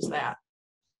such as that?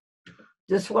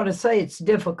 Just want to say it's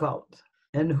difficult,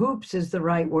 and hoops is the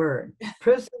right word.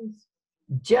 Prisons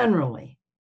generally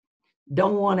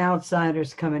don't want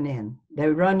outsiders coming in. They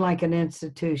run like an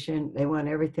institution. They want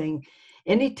everything.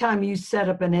 Anytime you set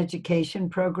up an education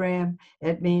program,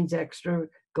 it means extra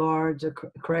guards or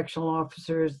correctional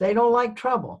officers. They don't like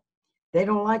trouble. They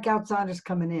don't like outsiders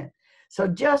coming in. So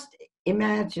just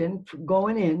imagine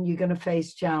going in, you're going to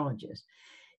face challenges.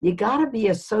 You got to be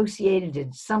associated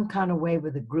in some kind of way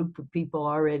with a group of people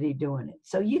already doing it.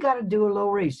 So you got to do a little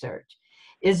research.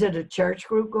 Is it a church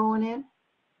group going in?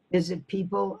 Is it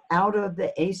people out of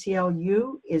the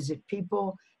ACLU? Is it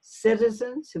people,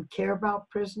 citizens who care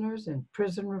about prisoners and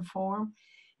prison reform?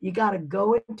 You got to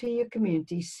go into your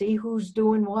community, see who's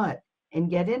doing what,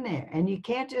 and get in there. And you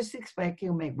can't just expect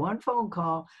you'll make one phone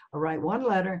call or write one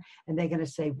letter and they're going to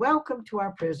say, welcome to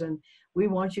our prison. We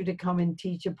want you to come and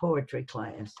teach a poetry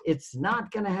class. It's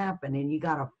not going to happen, and you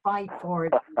got to fight for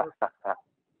it.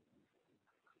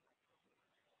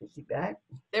 Is he back?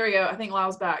 There we go. I think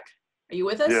Lyle's back. Are you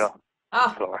with us? Yeah.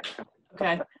 Ah, Sorry.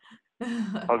 okay.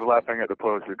 I was laughing at the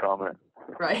poetry comment.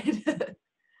 Right.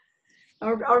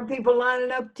 Are people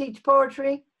lining up to teach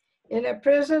poetry in that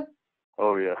prison?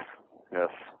 Oh, yes, yes.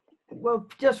 Well,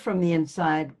 just from the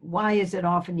inside, why is it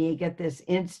often you get this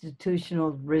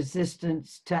institutional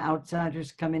resistance to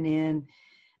outsiders coming in,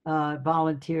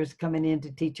 volunteers coming in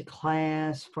to teach a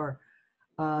class for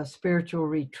spiritual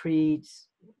retreats?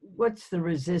 What's the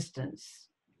resistance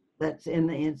that's in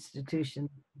the institution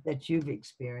that you've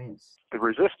experienced? The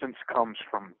resistance comes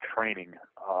from training,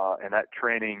 and that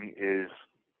training is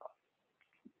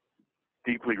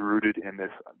deeply rooted in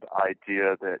this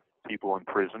idea that people in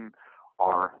prison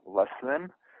are less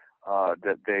than,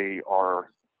 that they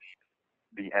are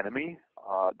the enemy,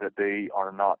 that they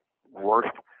are not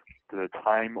worth the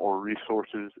time or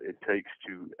resources it takes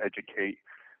to educate,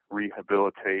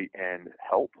 rehabilitate, and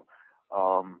help.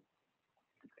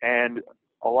 And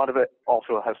a lot of it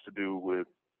also has to do with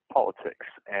politics,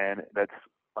 and that's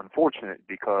unfortunate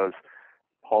because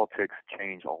politics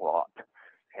change a lot.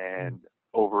 And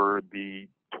over the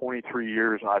 23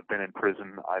 years I've been in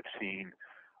prison, I've seen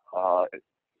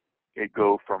it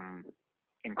go from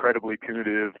incredibly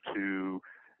punitive to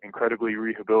incredibly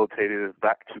rehabilitative,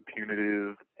 back to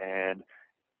punitive, and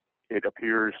it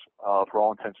appears, for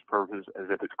all intents and purposes, as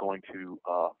if it's going to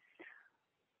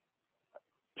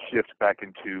shift back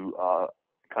into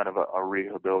kind of a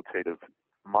rehabilitative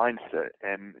mindset.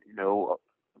 And, you know,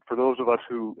 for those of us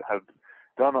who have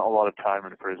done a lot of time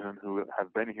in prison, who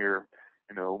have been here,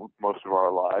 you know, most of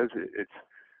our lives,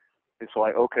 it's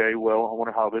like, okay, well, I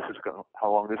wonder how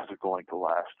long this is going to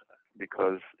last,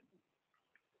 because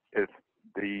if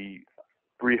the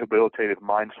rehabilitative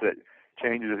mindset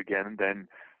changes again, then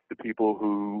the people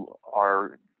who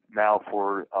are now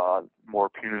for more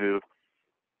punitive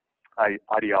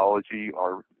ideology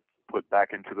are put back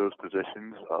into those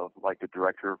positions of, like, the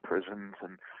director of prisons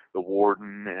and the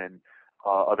warden and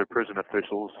other prison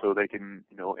officials, so they can,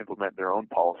 you know, implement their own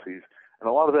policies. And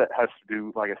a lot of that has to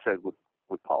do, like I said,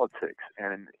 with politics.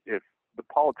 And if the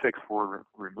politics were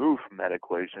removed from that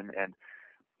equation and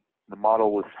the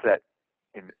model was set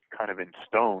in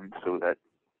stone, so that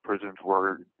prisons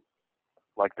were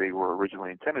like they were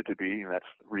originally intended to be, and that's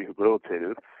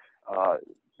rehabilitative,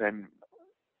 then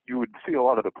you would see a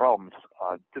lot of the problems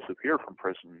disappear from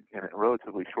prison in a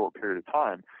relatively short period of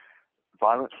time.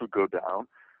 Violence would go down,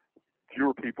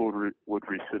 fewer people would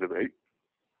recidivate,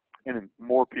 and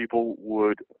more people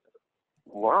would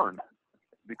learn,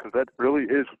 because that really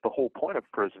is the whole point of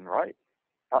prison, right?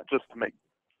 Not just to make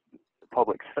the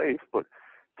public safe, but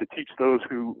to teach those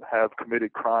who have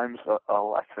committed crimes a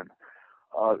lesson.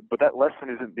 But that lesson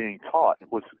isn't being taught.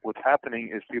 What's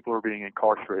happening is people are being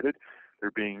incarcerated.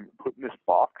 They're being put in this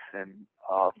box, and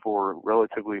for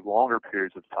relatively longer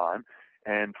periods of time.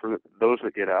 And for those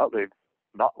that get out, they've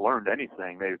not learned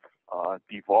anything. They've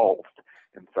devolved,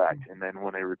 in fact. And then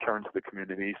when they return to the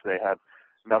communities, they have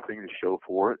nothing to show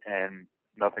for it and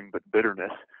nothing but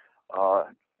bitterness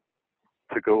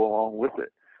to go along with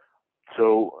it.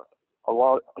 So a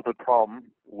lot of the problem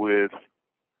with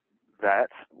that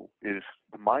is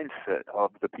the mindset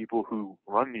of the people who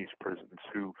run these prisons,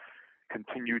 who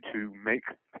continue to make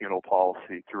penal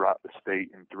policy throughout the state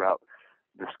and throughout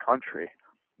this country.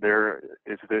 There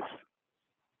is this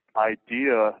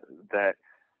idea that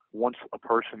once a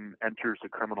person enters the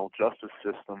criminal justice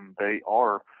system, they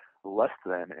are less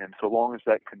than. And so long as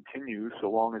that continues, so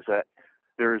long as that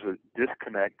there is a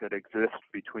disconnect that exists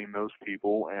between those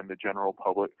people and the general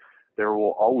public, there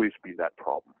will always be that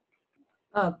problem.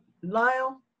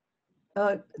 Lyle,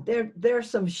 there's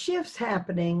some shifts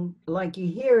happening, like you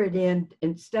hear it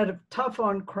instead of tough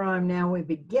on crime, now we're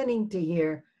beginning to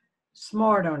hear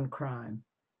smart on crime.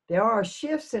 There are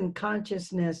shifts in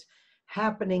consciousness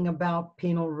happening about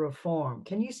penal reform.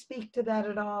 Can you speak to that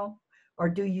at all? Or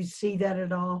do you see that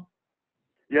at all?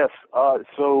 Yes.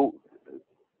 So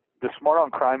the smart on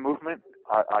crime movement,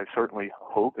 I certainly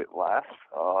hope it lasts.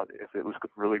 If it was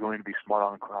really going to be smart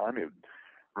on crime, it would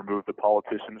remove the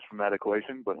politicians from that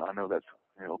equation, but I know that's,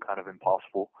 you know, kind of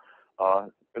impossible,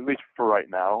 at least for right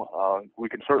now. We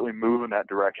can certainly move in that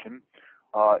direction.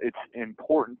 It's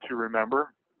important to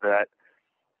remember that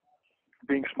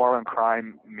being smart on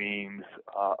crime means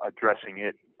addressing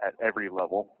it at every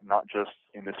level, not just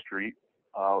in the street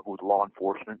with law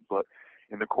enforcement, but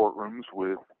in the courtrooms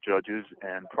with judges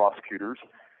and prosecutors.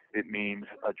 It means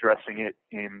addressing it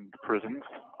in the prisons,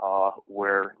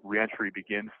 where reentry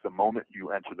begins the moment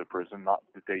you enter the prison, not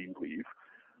the day you leave.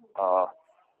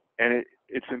 And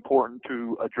it's important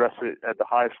to address it at the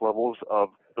highest levels of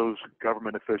those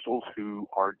government officials who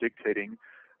are dictating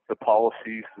the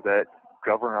policies that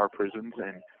govern our prisons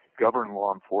and govern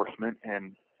law enforcement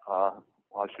and,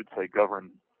 I should say,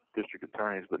 govern district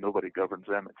attorneys, but nobody governs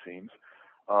them, it seems.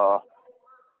 But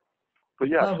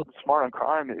yeah, Smart on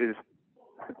Crime is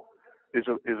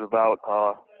about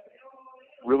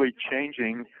really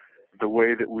changing the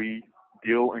way that we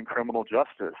deal in criminal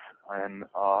justice and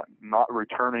not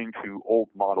returning to old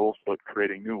models, but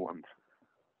creating new ones.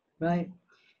 Right.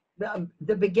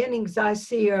 The beginnings I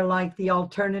see are like the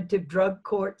alternative drug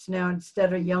courts now.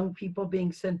 Instead of young people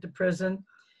being sent to prison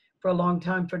for a long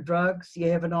time for drugs, you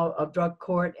have a drug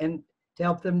court and to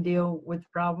help them deal with the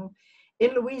problem.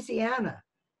 In Louisiana,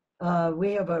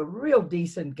 we have a real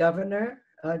decent governor,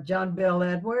 John Bel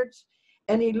Edwards,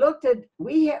 and he looked at,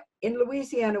 in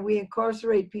Louisiana, we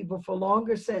incarcerate people for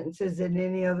longer sentences than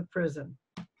any other prison.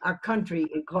 Our country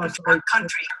incarcerates.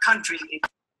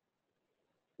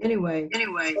 Anyway,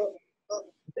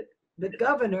 the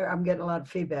governor, I'm getting a lot of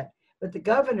feedback, but the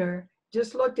governor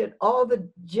just looked at all the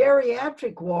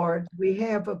geriatric wards we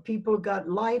have of people who got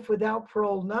life without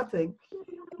parole, nothing.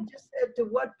 And just said, to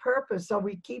what purpose are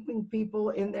we keeping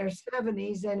people in their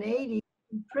 70s and 80s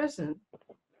in prison?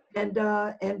 And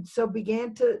so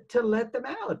began to let them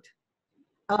out.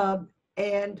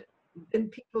 And then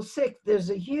people sick.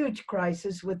 There's a huge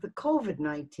crisis with the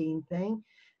COVID-19 thing,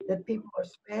 that people are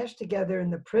smashed together in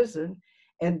the prison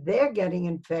and they're getting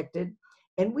infected.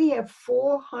 And we have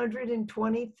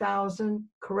 420,000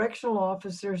 correctional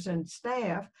officers and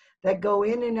staff that go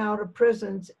in and out of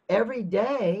prisons every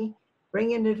day,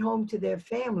 bringing it home to their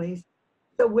families.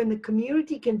 So when the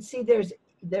community can see there's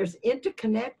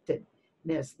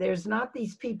interconnectedness, there's not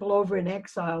these people over in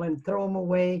exile and throw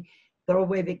away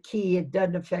the key, it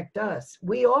doesn't affect us.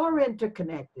 We are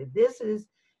interconnected. This is,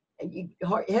 you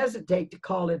hesitate to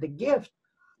call it a gift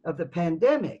of the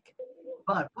pandemic,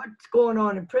 but what's going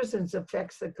on in prisons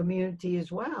affects the community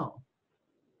as well.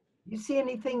 You see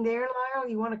anything there, Lyle,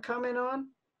 you want to comment on?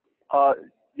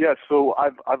 Yeah, so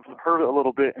I've heard a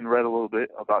little bit and read a little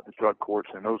bit about the drug courts,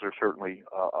 and those are certainly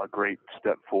a great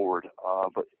step forward.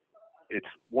 But it's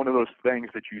one of those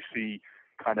things that you see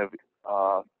kind of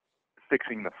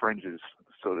fixing the fringes,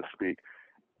 so to speak.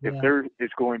 Yeah. If there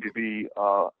is going to be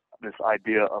this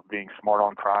idea of being smart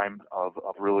on crime, of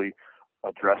really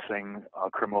addressing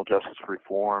criminal justice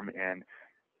reform and,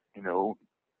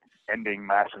 ending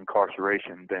mass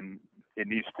incarceration, then it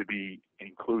needs to be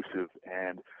inclusive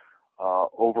and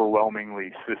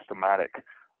overwhelmingly systematic,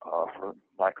 for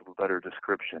lack of a better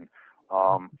description.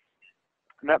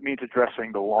 And that means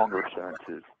addressing the longer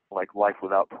sentences, like life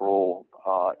without parole.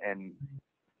 And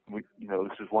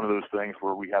this is one of those things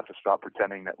where we have to stop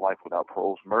pretending that life without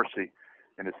parole is mercy,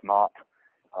 and it's not.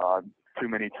 Too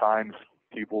many times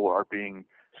people are being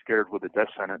scared with a death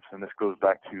sentence, and this goes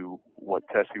back to what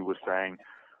Tessie was saying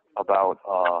about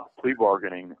plea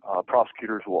bargaining.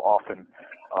 Prosecutors will often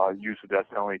use the death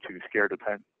penalty to scare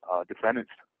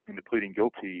defendants into pleading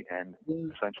guilty and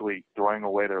essentially throwing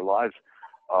away their lives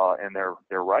and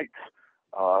their rights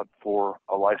for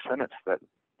a life sentence that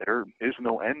there is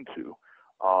no end to.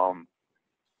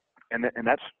 And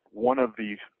that's one of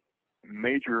the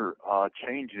major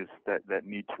changes that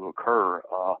need to occur,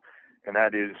 and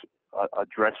that is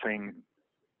addressing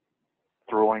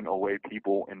throwing away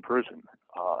people in prison.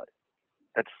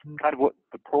 That's kind of what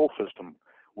the parole system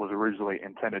was originally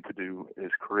intended to do,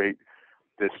 is create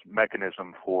this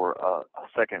mechanism for a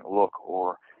second look,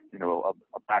 or a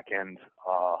back-end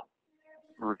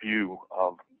review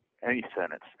of any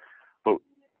sentence. But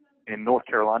in North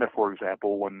Carolina, for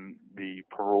example, when the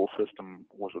parole system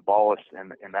was abolished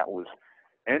and that was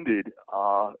ended,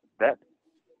 that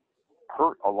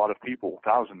hurt a lot of people,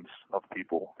 thousands of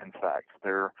people, in fact.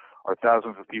 There are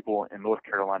thousands of people in North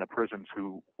Carolina prisons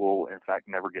who will, in fact,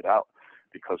 never get out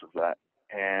because of that.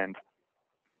 And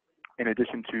in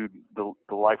addition to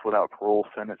the life without parole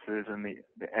sentences and the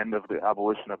end of the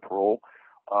abolition of parole,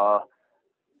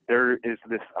 there is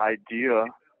this idea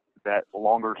that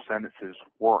longer sentences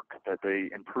work, that they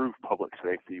improve public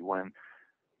safety, when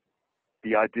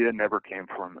the idea never came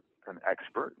from an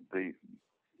expert. The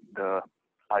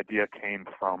idea came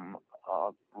from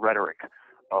rhetoric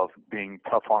of being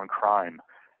tough on crime.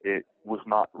 It was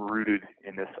not rooted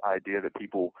in this idea that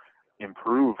people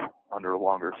improve under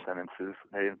longer sentences.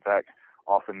 They, in fact,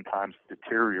 oftentimes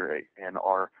deteriorate and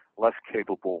are less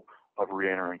capable of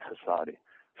reentering society.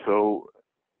 So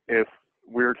if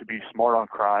we're to be smart on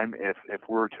crime, if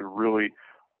we're to really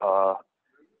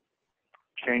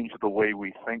change the way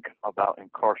we think about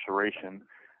incarceration,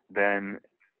 then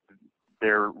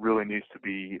there really needs to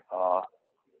be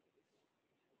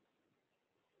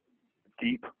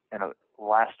deep and a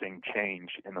lasting change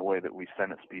in the way that we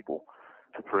sentence people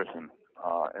to prison.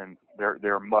 And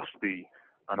there must be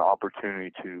an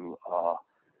opportunity to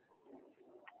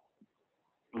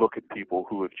look at people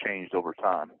who have changed over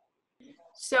time.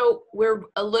 So we're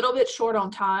a little bit short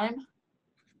on time.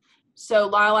 So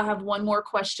Lyle, I have one more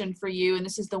question for you, and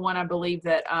this is the one I believe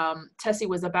that Tessie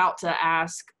was about to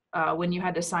ask when you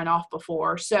had to sign off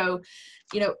before. So,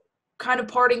 kind of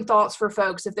parting thoughts for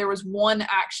folks. If there was one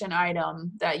action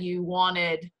item that you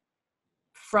wanted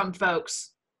from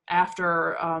folks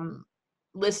after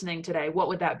listening today, what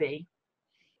would that be?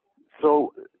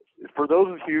 So for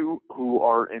those of you who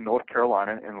are in North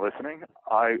Carolina and listening,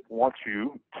 I want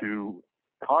you to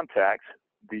contact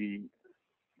the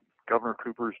Governor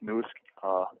Cooper's newest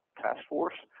task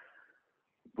force.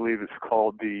 I believe it's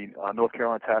called the North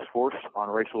Carolina Task Force on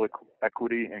Racial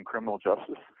Equity and Criminal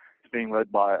Justice. It's being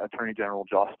led by Attorney General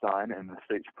Josh Stein and the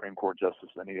State Supreme Court Justice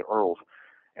Anita Earls.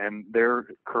 And they're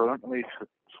currently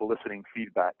soliciting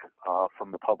feedback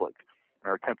from the public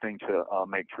and are attempting to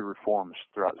make true reforms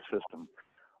throughout the system.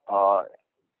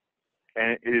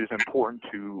 And it is important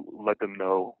to let them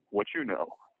know what you know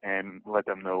and let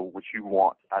them know what you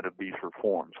want out of these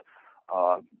reforms.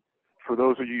 For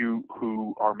those of you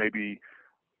who are maybe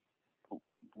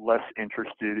less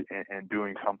interested in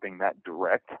doing something that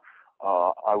direct,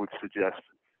 I would suggest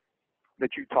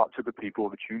that you talk to the people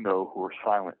that you know who are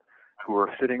silent, who are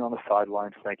sitting on the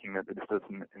sidelines thinking that this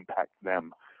doesn't impact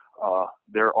them.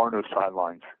 There are no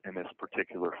sidelines in this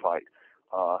particular fight.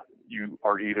 You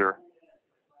are either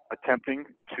attempting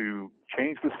to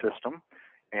change the system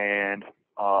and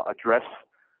address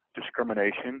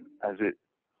discrimination as it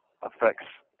affects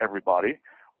everybody,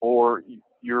 or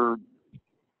you're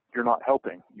not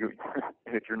helping.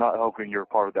 If you're not helping, you're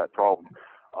part of that problem.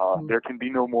 There can be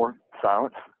no more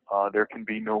silence. There can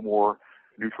be no more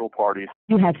neutral parties.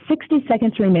 You have 60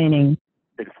 seconds remaining.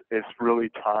 It's really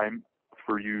time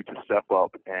for you to step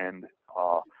up and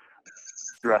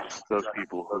address those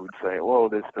people who would say, "Well,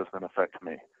 this doesn't affect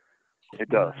me." It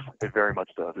does. It very much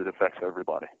does. It affects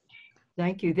everybody.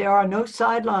 Thank you. There are no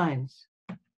sidelines.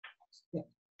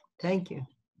 Thank you.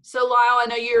 So Lyle, I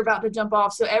know you're about to jump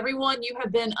off. So everyone, you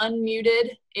have been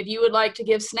unmuted. If you would like to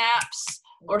give snaps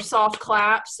or soft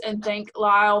claps and thank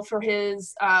Lyle for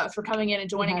his for coming in and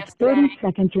joining us today. 30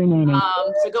 seconds remaining.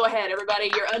 So go ahead,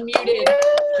 everybody. You're unmuted.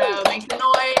 So make some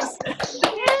noise.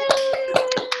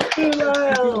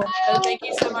 Lyle. So thank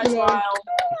you so much, Lyle.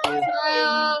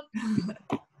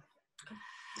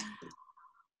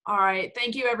 All right,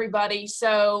 thank you, everybody.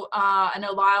 So I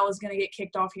know Lyle is going to get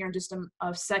kicked off here in just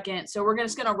a second. So we're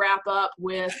just going to wrap up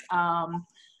with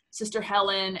Sister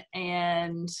Helen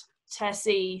and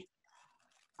Tessie.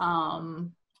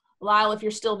 Lyle, if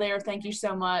you're still there, thank you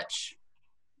so much.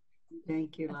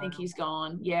 Thank you, Lyle. I think he's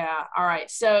gone. Yeah. All right.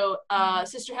 So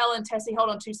Sister Helen, Tessie,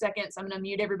 hold on 2 seconds. I'm going to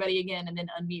mute everybody again and then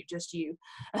unmute just you.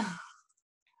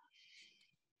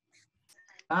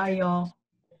 Bye, y'all.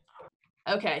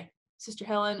 Okay. Sister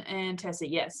Helen and Tessie.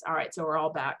 Yes. All right. So we're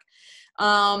all back.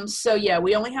 So yeah,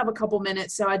 we only have a couple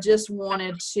minutes. So I just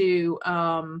wanted to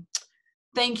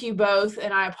thank you both.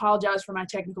 And I apologize for my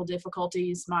technical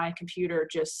difficulties. My computer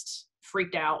just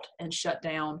freaked out and shut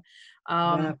down.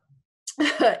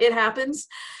 It happens.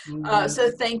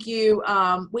 So thank you.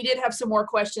 We did have some more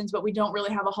questions, but we don't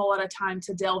really have a whole lot of time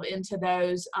to delve into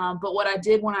those. But what I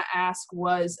did want to ask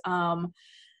was,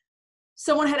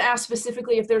 someone had asked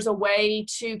specifically if there's a way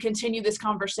to continue this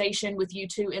conversation with you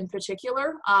two in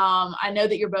particular. I know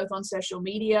that you're both on social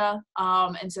media,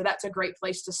 and so that's a great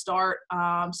place to start.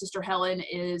 Sister Helen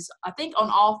is, I think on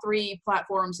all 3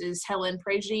 platforms, is Helen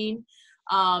Prejean.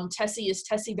 Tessie is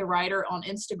Tessie the Writer on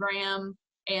Instagram,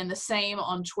 and the same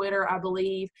on Twitter, I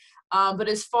believe. But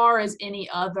as far as any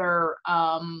other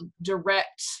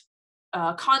direct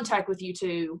contact with you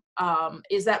two,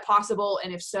 is that possible?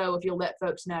 And if so, if you'll let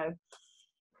folks know.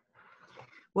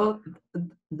 Well,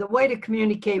 the way to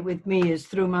communicate with me is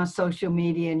through my social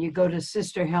media, and you go to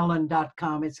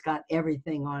sisterhelen.com. It's got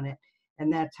everything on it,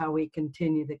 and that's how we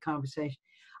continue the conversation.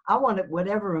 I want it,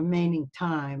 whatever remaining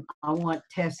time, I want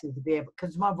Tessie to be able,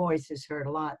 because my voice is heard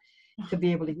a lot, to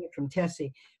be able to hear from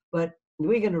Tessie. But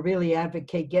we're going to really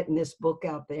advocate getting this book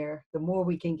out there. The more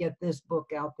we can get this book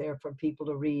out there for people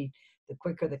to read, the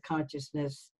quicker the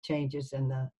consciousness changes and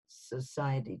the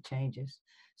society changes.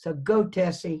 So go,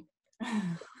 Tessie.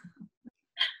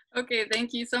 Okay,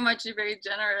 thank you so much. You're very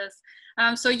generous.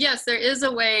 So yes, there is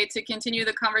a way to continue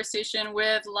the conversation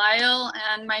with Lyle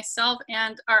and myself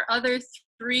and our other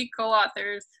 3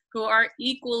 co-authors who are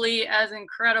equally as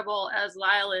incredible as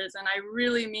Lyle is. And I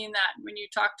really mean that when you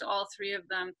talk to all 3 of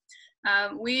them.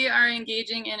 We are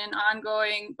engaging in an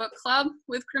ongoing book club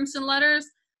with Crimson Letters.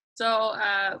 So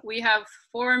we have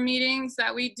 4 meetings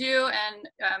that we do,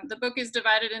 and the book is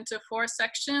divided into 4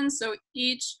 sections. So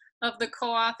each of the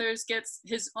co-authors gets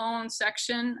his own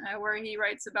section where he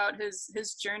writes about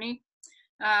his journey.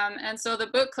 And so the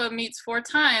book club meets 4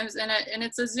 times, and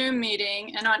it's a Zoom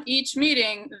meeting, and on each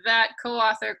meeting that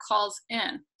co-author calls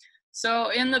in. So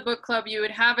in the book club, you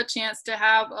would have a chance to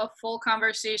have a full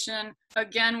conversation,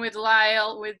 again, with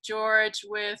Lyle, with George,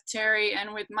 with Terry,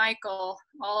 and with Michael,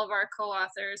 all of our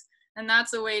co-authors. And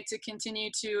that's a way to continue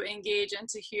to engage and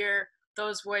to hear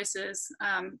those voices.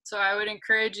 So I would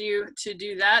encourage you to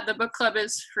do that. The book club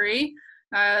is free.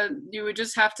 You would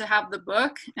just have to have the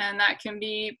book, and that can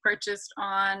be purchased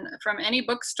from any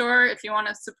bookstore. If you want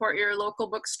to support your local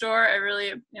bookstore, I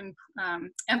really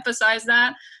emphasize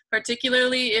that,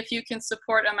 particularly if you can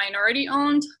support a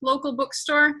minority-owned local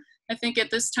bookstore. I think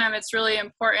at this time it's really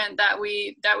important that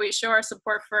we show our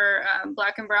support for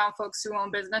Black and Brown folks who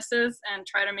own businesses and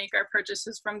try to make our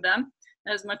purchases from them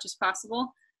as much as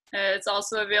possible. It's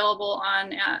also available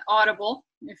on Audible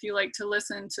if you like to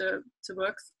listen to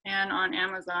books, and on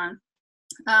Amazon.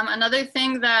 Another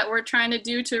thing that we're trying to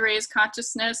do to raise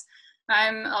consciousness,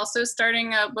 I'm also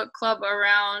starting a book club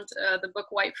around the book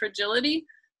White Fragility,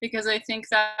 because I think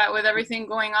that with everything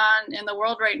going on in the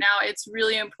world right now, it's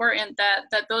really important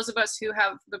that those of us who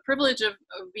have the privilege of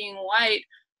being white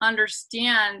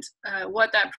understand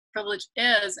what that privilege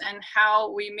is and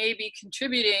how we may be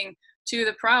contributing to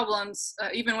the problems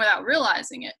even without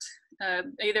realizing it,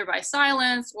 either by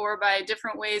silence or by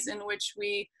different ways in which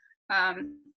we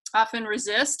often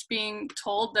resist being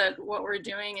told that what we're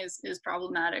doing is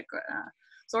problematic.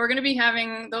 So we're going to be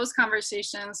having those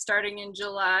conversations starting in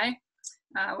July,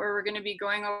 where we're going to be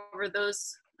going over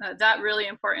that really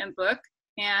important book.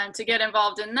 And to get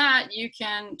involved in that, you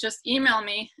can just email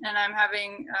me, and I'm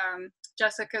having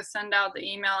Jessica send out the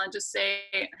email and just say,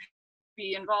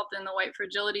 be involved in the White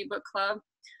Fragility Book Club.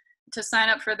 To sign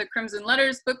up for the Crimson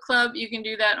Letters Book Club, you can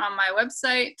do that on my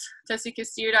website,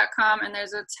 tessiecastillo.com, and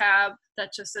there's a tab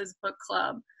that just says Book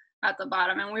Club at the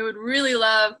bottom. And we would really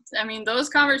love, those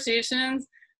conversations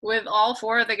with all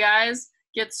 4 of the guys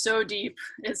get so deep.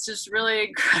 It's just really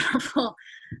incredible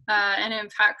and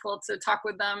impactful to talk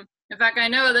with them. In fact, I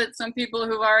know that some people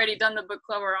who've already done the book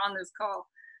club are on this call.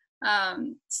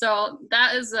 So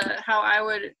that is how I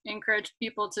would encourage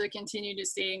people to continue to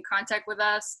stay in contact with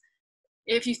us.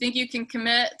 If you think you can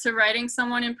commit to writing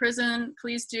someone in prison,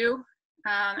 please do.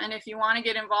 And if you want to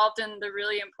get involved in the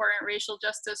really important racial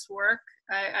justice work,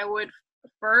 I would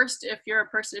first, if you're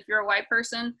a white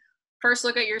person, first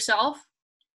look at yourself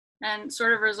and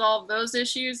sort of resolve those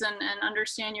issues and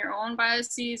understand your own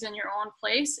biases and your own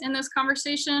place in this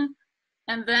conversation,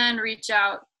 and then reach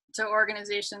out to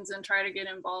organizations and try to get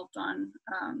involved on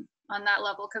that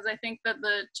level, because I think that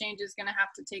the change is going to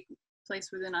have to take place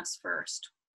within us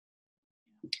first.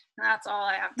 And that's all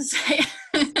I have to say.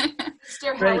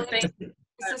 Sister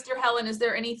Helen, is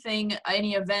there any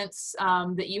events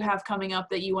that you have coming up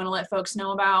that you want to let folks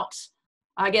know about?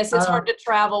 I guess it's hard to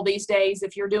travel these days.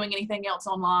 If you're doing anything else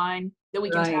online that we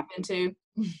can tap into.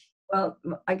 Well,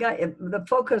 I got the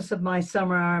focus of my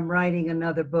summer. I'm writing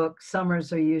another book.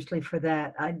 Summers are usually for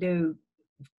that. I do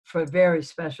for very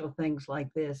special things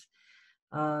like this,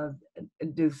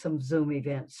 do some Zoom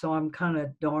events. So I'm kind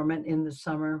of dormant in the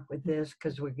summer with this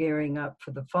because we're gearing up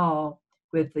for the fall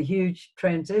with the huge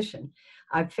transition.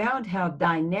 I found how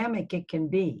dynamic it can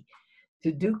be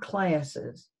to do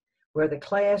classes where the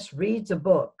class reads a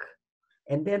book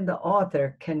and then the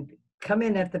author can come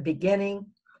in at the beginning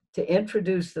to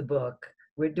introduce the book.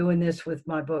 We're doing this with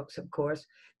my books, of course,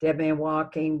 Dead Man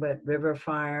Walking, but River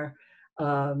Fire,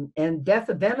 and Death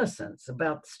of Innocence,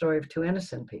 about the story of 2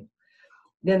 innocent people.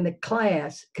 Then the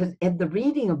class, and the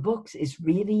reading of books is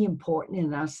really important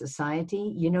in our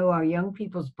society. You know, our young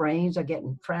people's brains are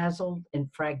getting frazzled and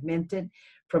fragmented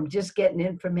from just getting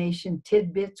information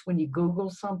tidbits when you Google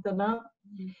something up.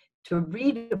 Mm-hmm. To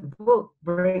read a book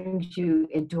brings you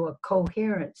into a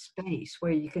coherent space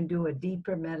where you can do a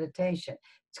deeper meditation.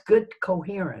 It's good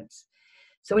coherence.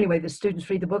 So anyway, the students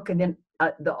read the book, and then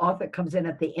the author comes in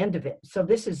at the end of it. So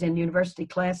this is in university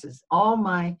classes. All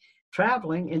my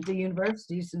traveling into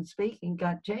universities and speaking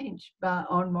got changed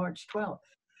on March 12th.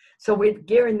 So we're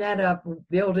gearing that up,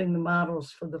 building the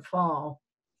models for the fall.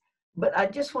 But I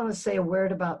just want to say a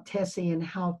word about Tessie and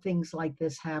how things like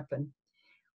this happen.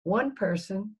 One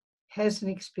person has an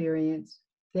experience,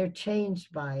 they're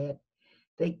changed by it,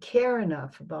 they care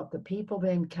enough about the people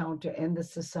they encounter and the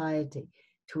society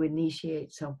to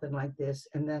initiate something like this,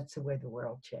 and that's the way the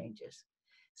world changes.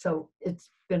 So it's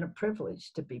been a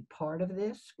privilege to be part of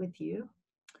this with you,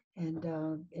 and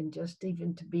just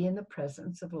even to be in the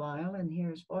presence of Lyle and hear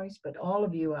his voice, but all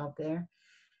of you out there,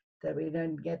 that we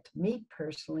don't get to meet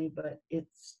personally, but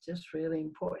it's just really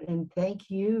important. And thank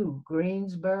you,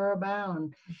 Greensboro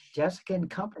Bound, Jessica and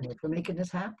company, for making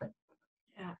this happen.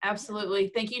 Yeah,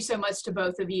 absolutely. Thank you so much to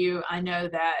both of you. I know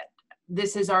that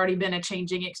this has already been a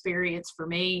changing experience for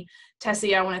me.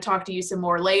 Tessie, I want to talk to you some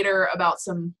more later about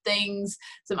some things,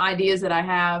 some ideas that I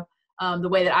have, the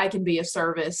way that I can be of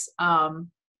service.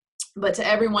 But to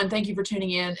everyone, thank you for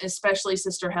tuning in, especially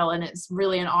Sister Helen. It's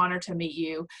really an honor to meet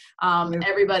you.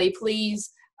 Everybody,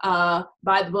 please buy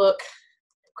the book,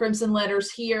 Crimson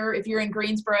Letters here. If you're in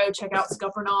Greensboro, check out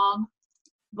Scuppernong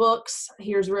Books.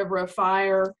 Here's River of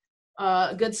Fire.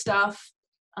 Good stuff.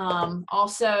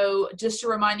 Also, just to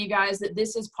remind you guys that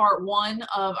this is part 1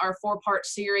 of our 4-part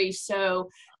series. So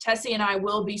Tessie and I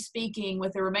will be speaking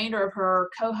with the remainder of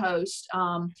her co-host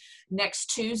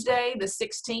next Tuesday, the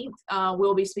 16th.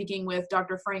 We'll be speaking with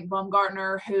Dr. Frank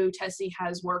Baumgartner, who Tessie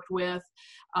has worked with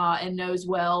and knows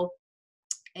well.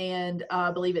 And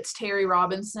I believe it's Terry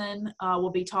Robinson will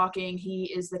be talking.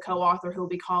 He is the co-author who will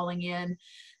be calling in.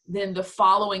 Then the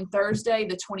following Thursday,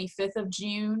 the 25th of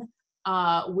June,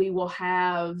 we will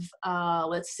have,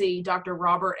 Dr.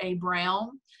 Robert A.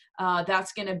 Brown.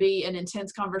 That's going to be an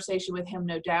intense conversation with him,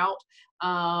 no doubt,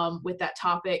 with that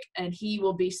topic. And he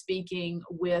will be speaking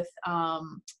with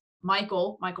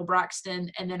Michael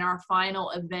Braxton. And then our final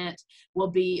event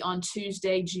will be on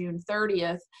Tuesday, June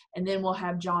 30th. And then we'll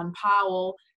have John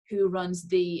Powell, who runs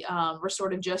the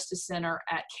Restorative Justice Center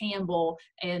at Campbell,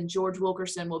 and George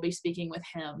Wilkerson will be speaking with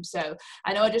him. So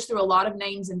I know I just threw a lot of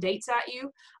names and dates at you,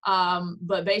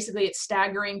 but basically it's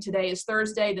staggering. Today is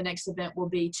Thursday. The next event will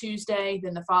be Tuesday,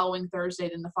 then the following Thursday,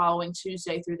 then the following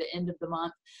Tuesday through the end of the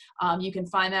month. You can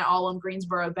find that all on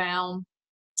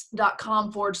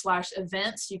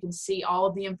greensborobound.com/events. You can see all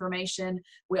of the information.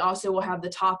 We also will have the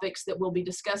topics that we'll be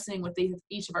discussing with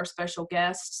each of our special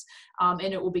guests, and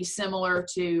it will be similar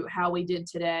to how we did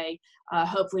today,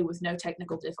 hopefully with no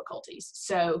technical difficulties.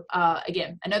 So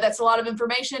again, I know that's a lot of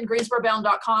information.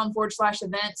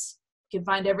 greensborobound.com/events. You can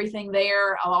find everything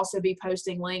there. I'll also be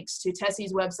posting links to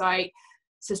Tessie's website,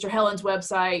 Sister Helen's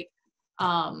website.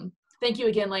 Thank you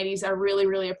again, ladies. I really,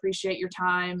 really appreciate your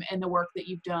time and the work that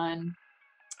you've done.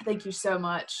 Thank you so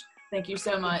much. Thank you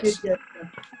so much.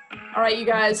 All right, you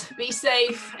guys, be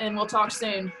safe, and we'll talk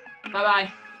soon.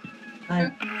 Bye-bye.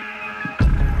 Bye.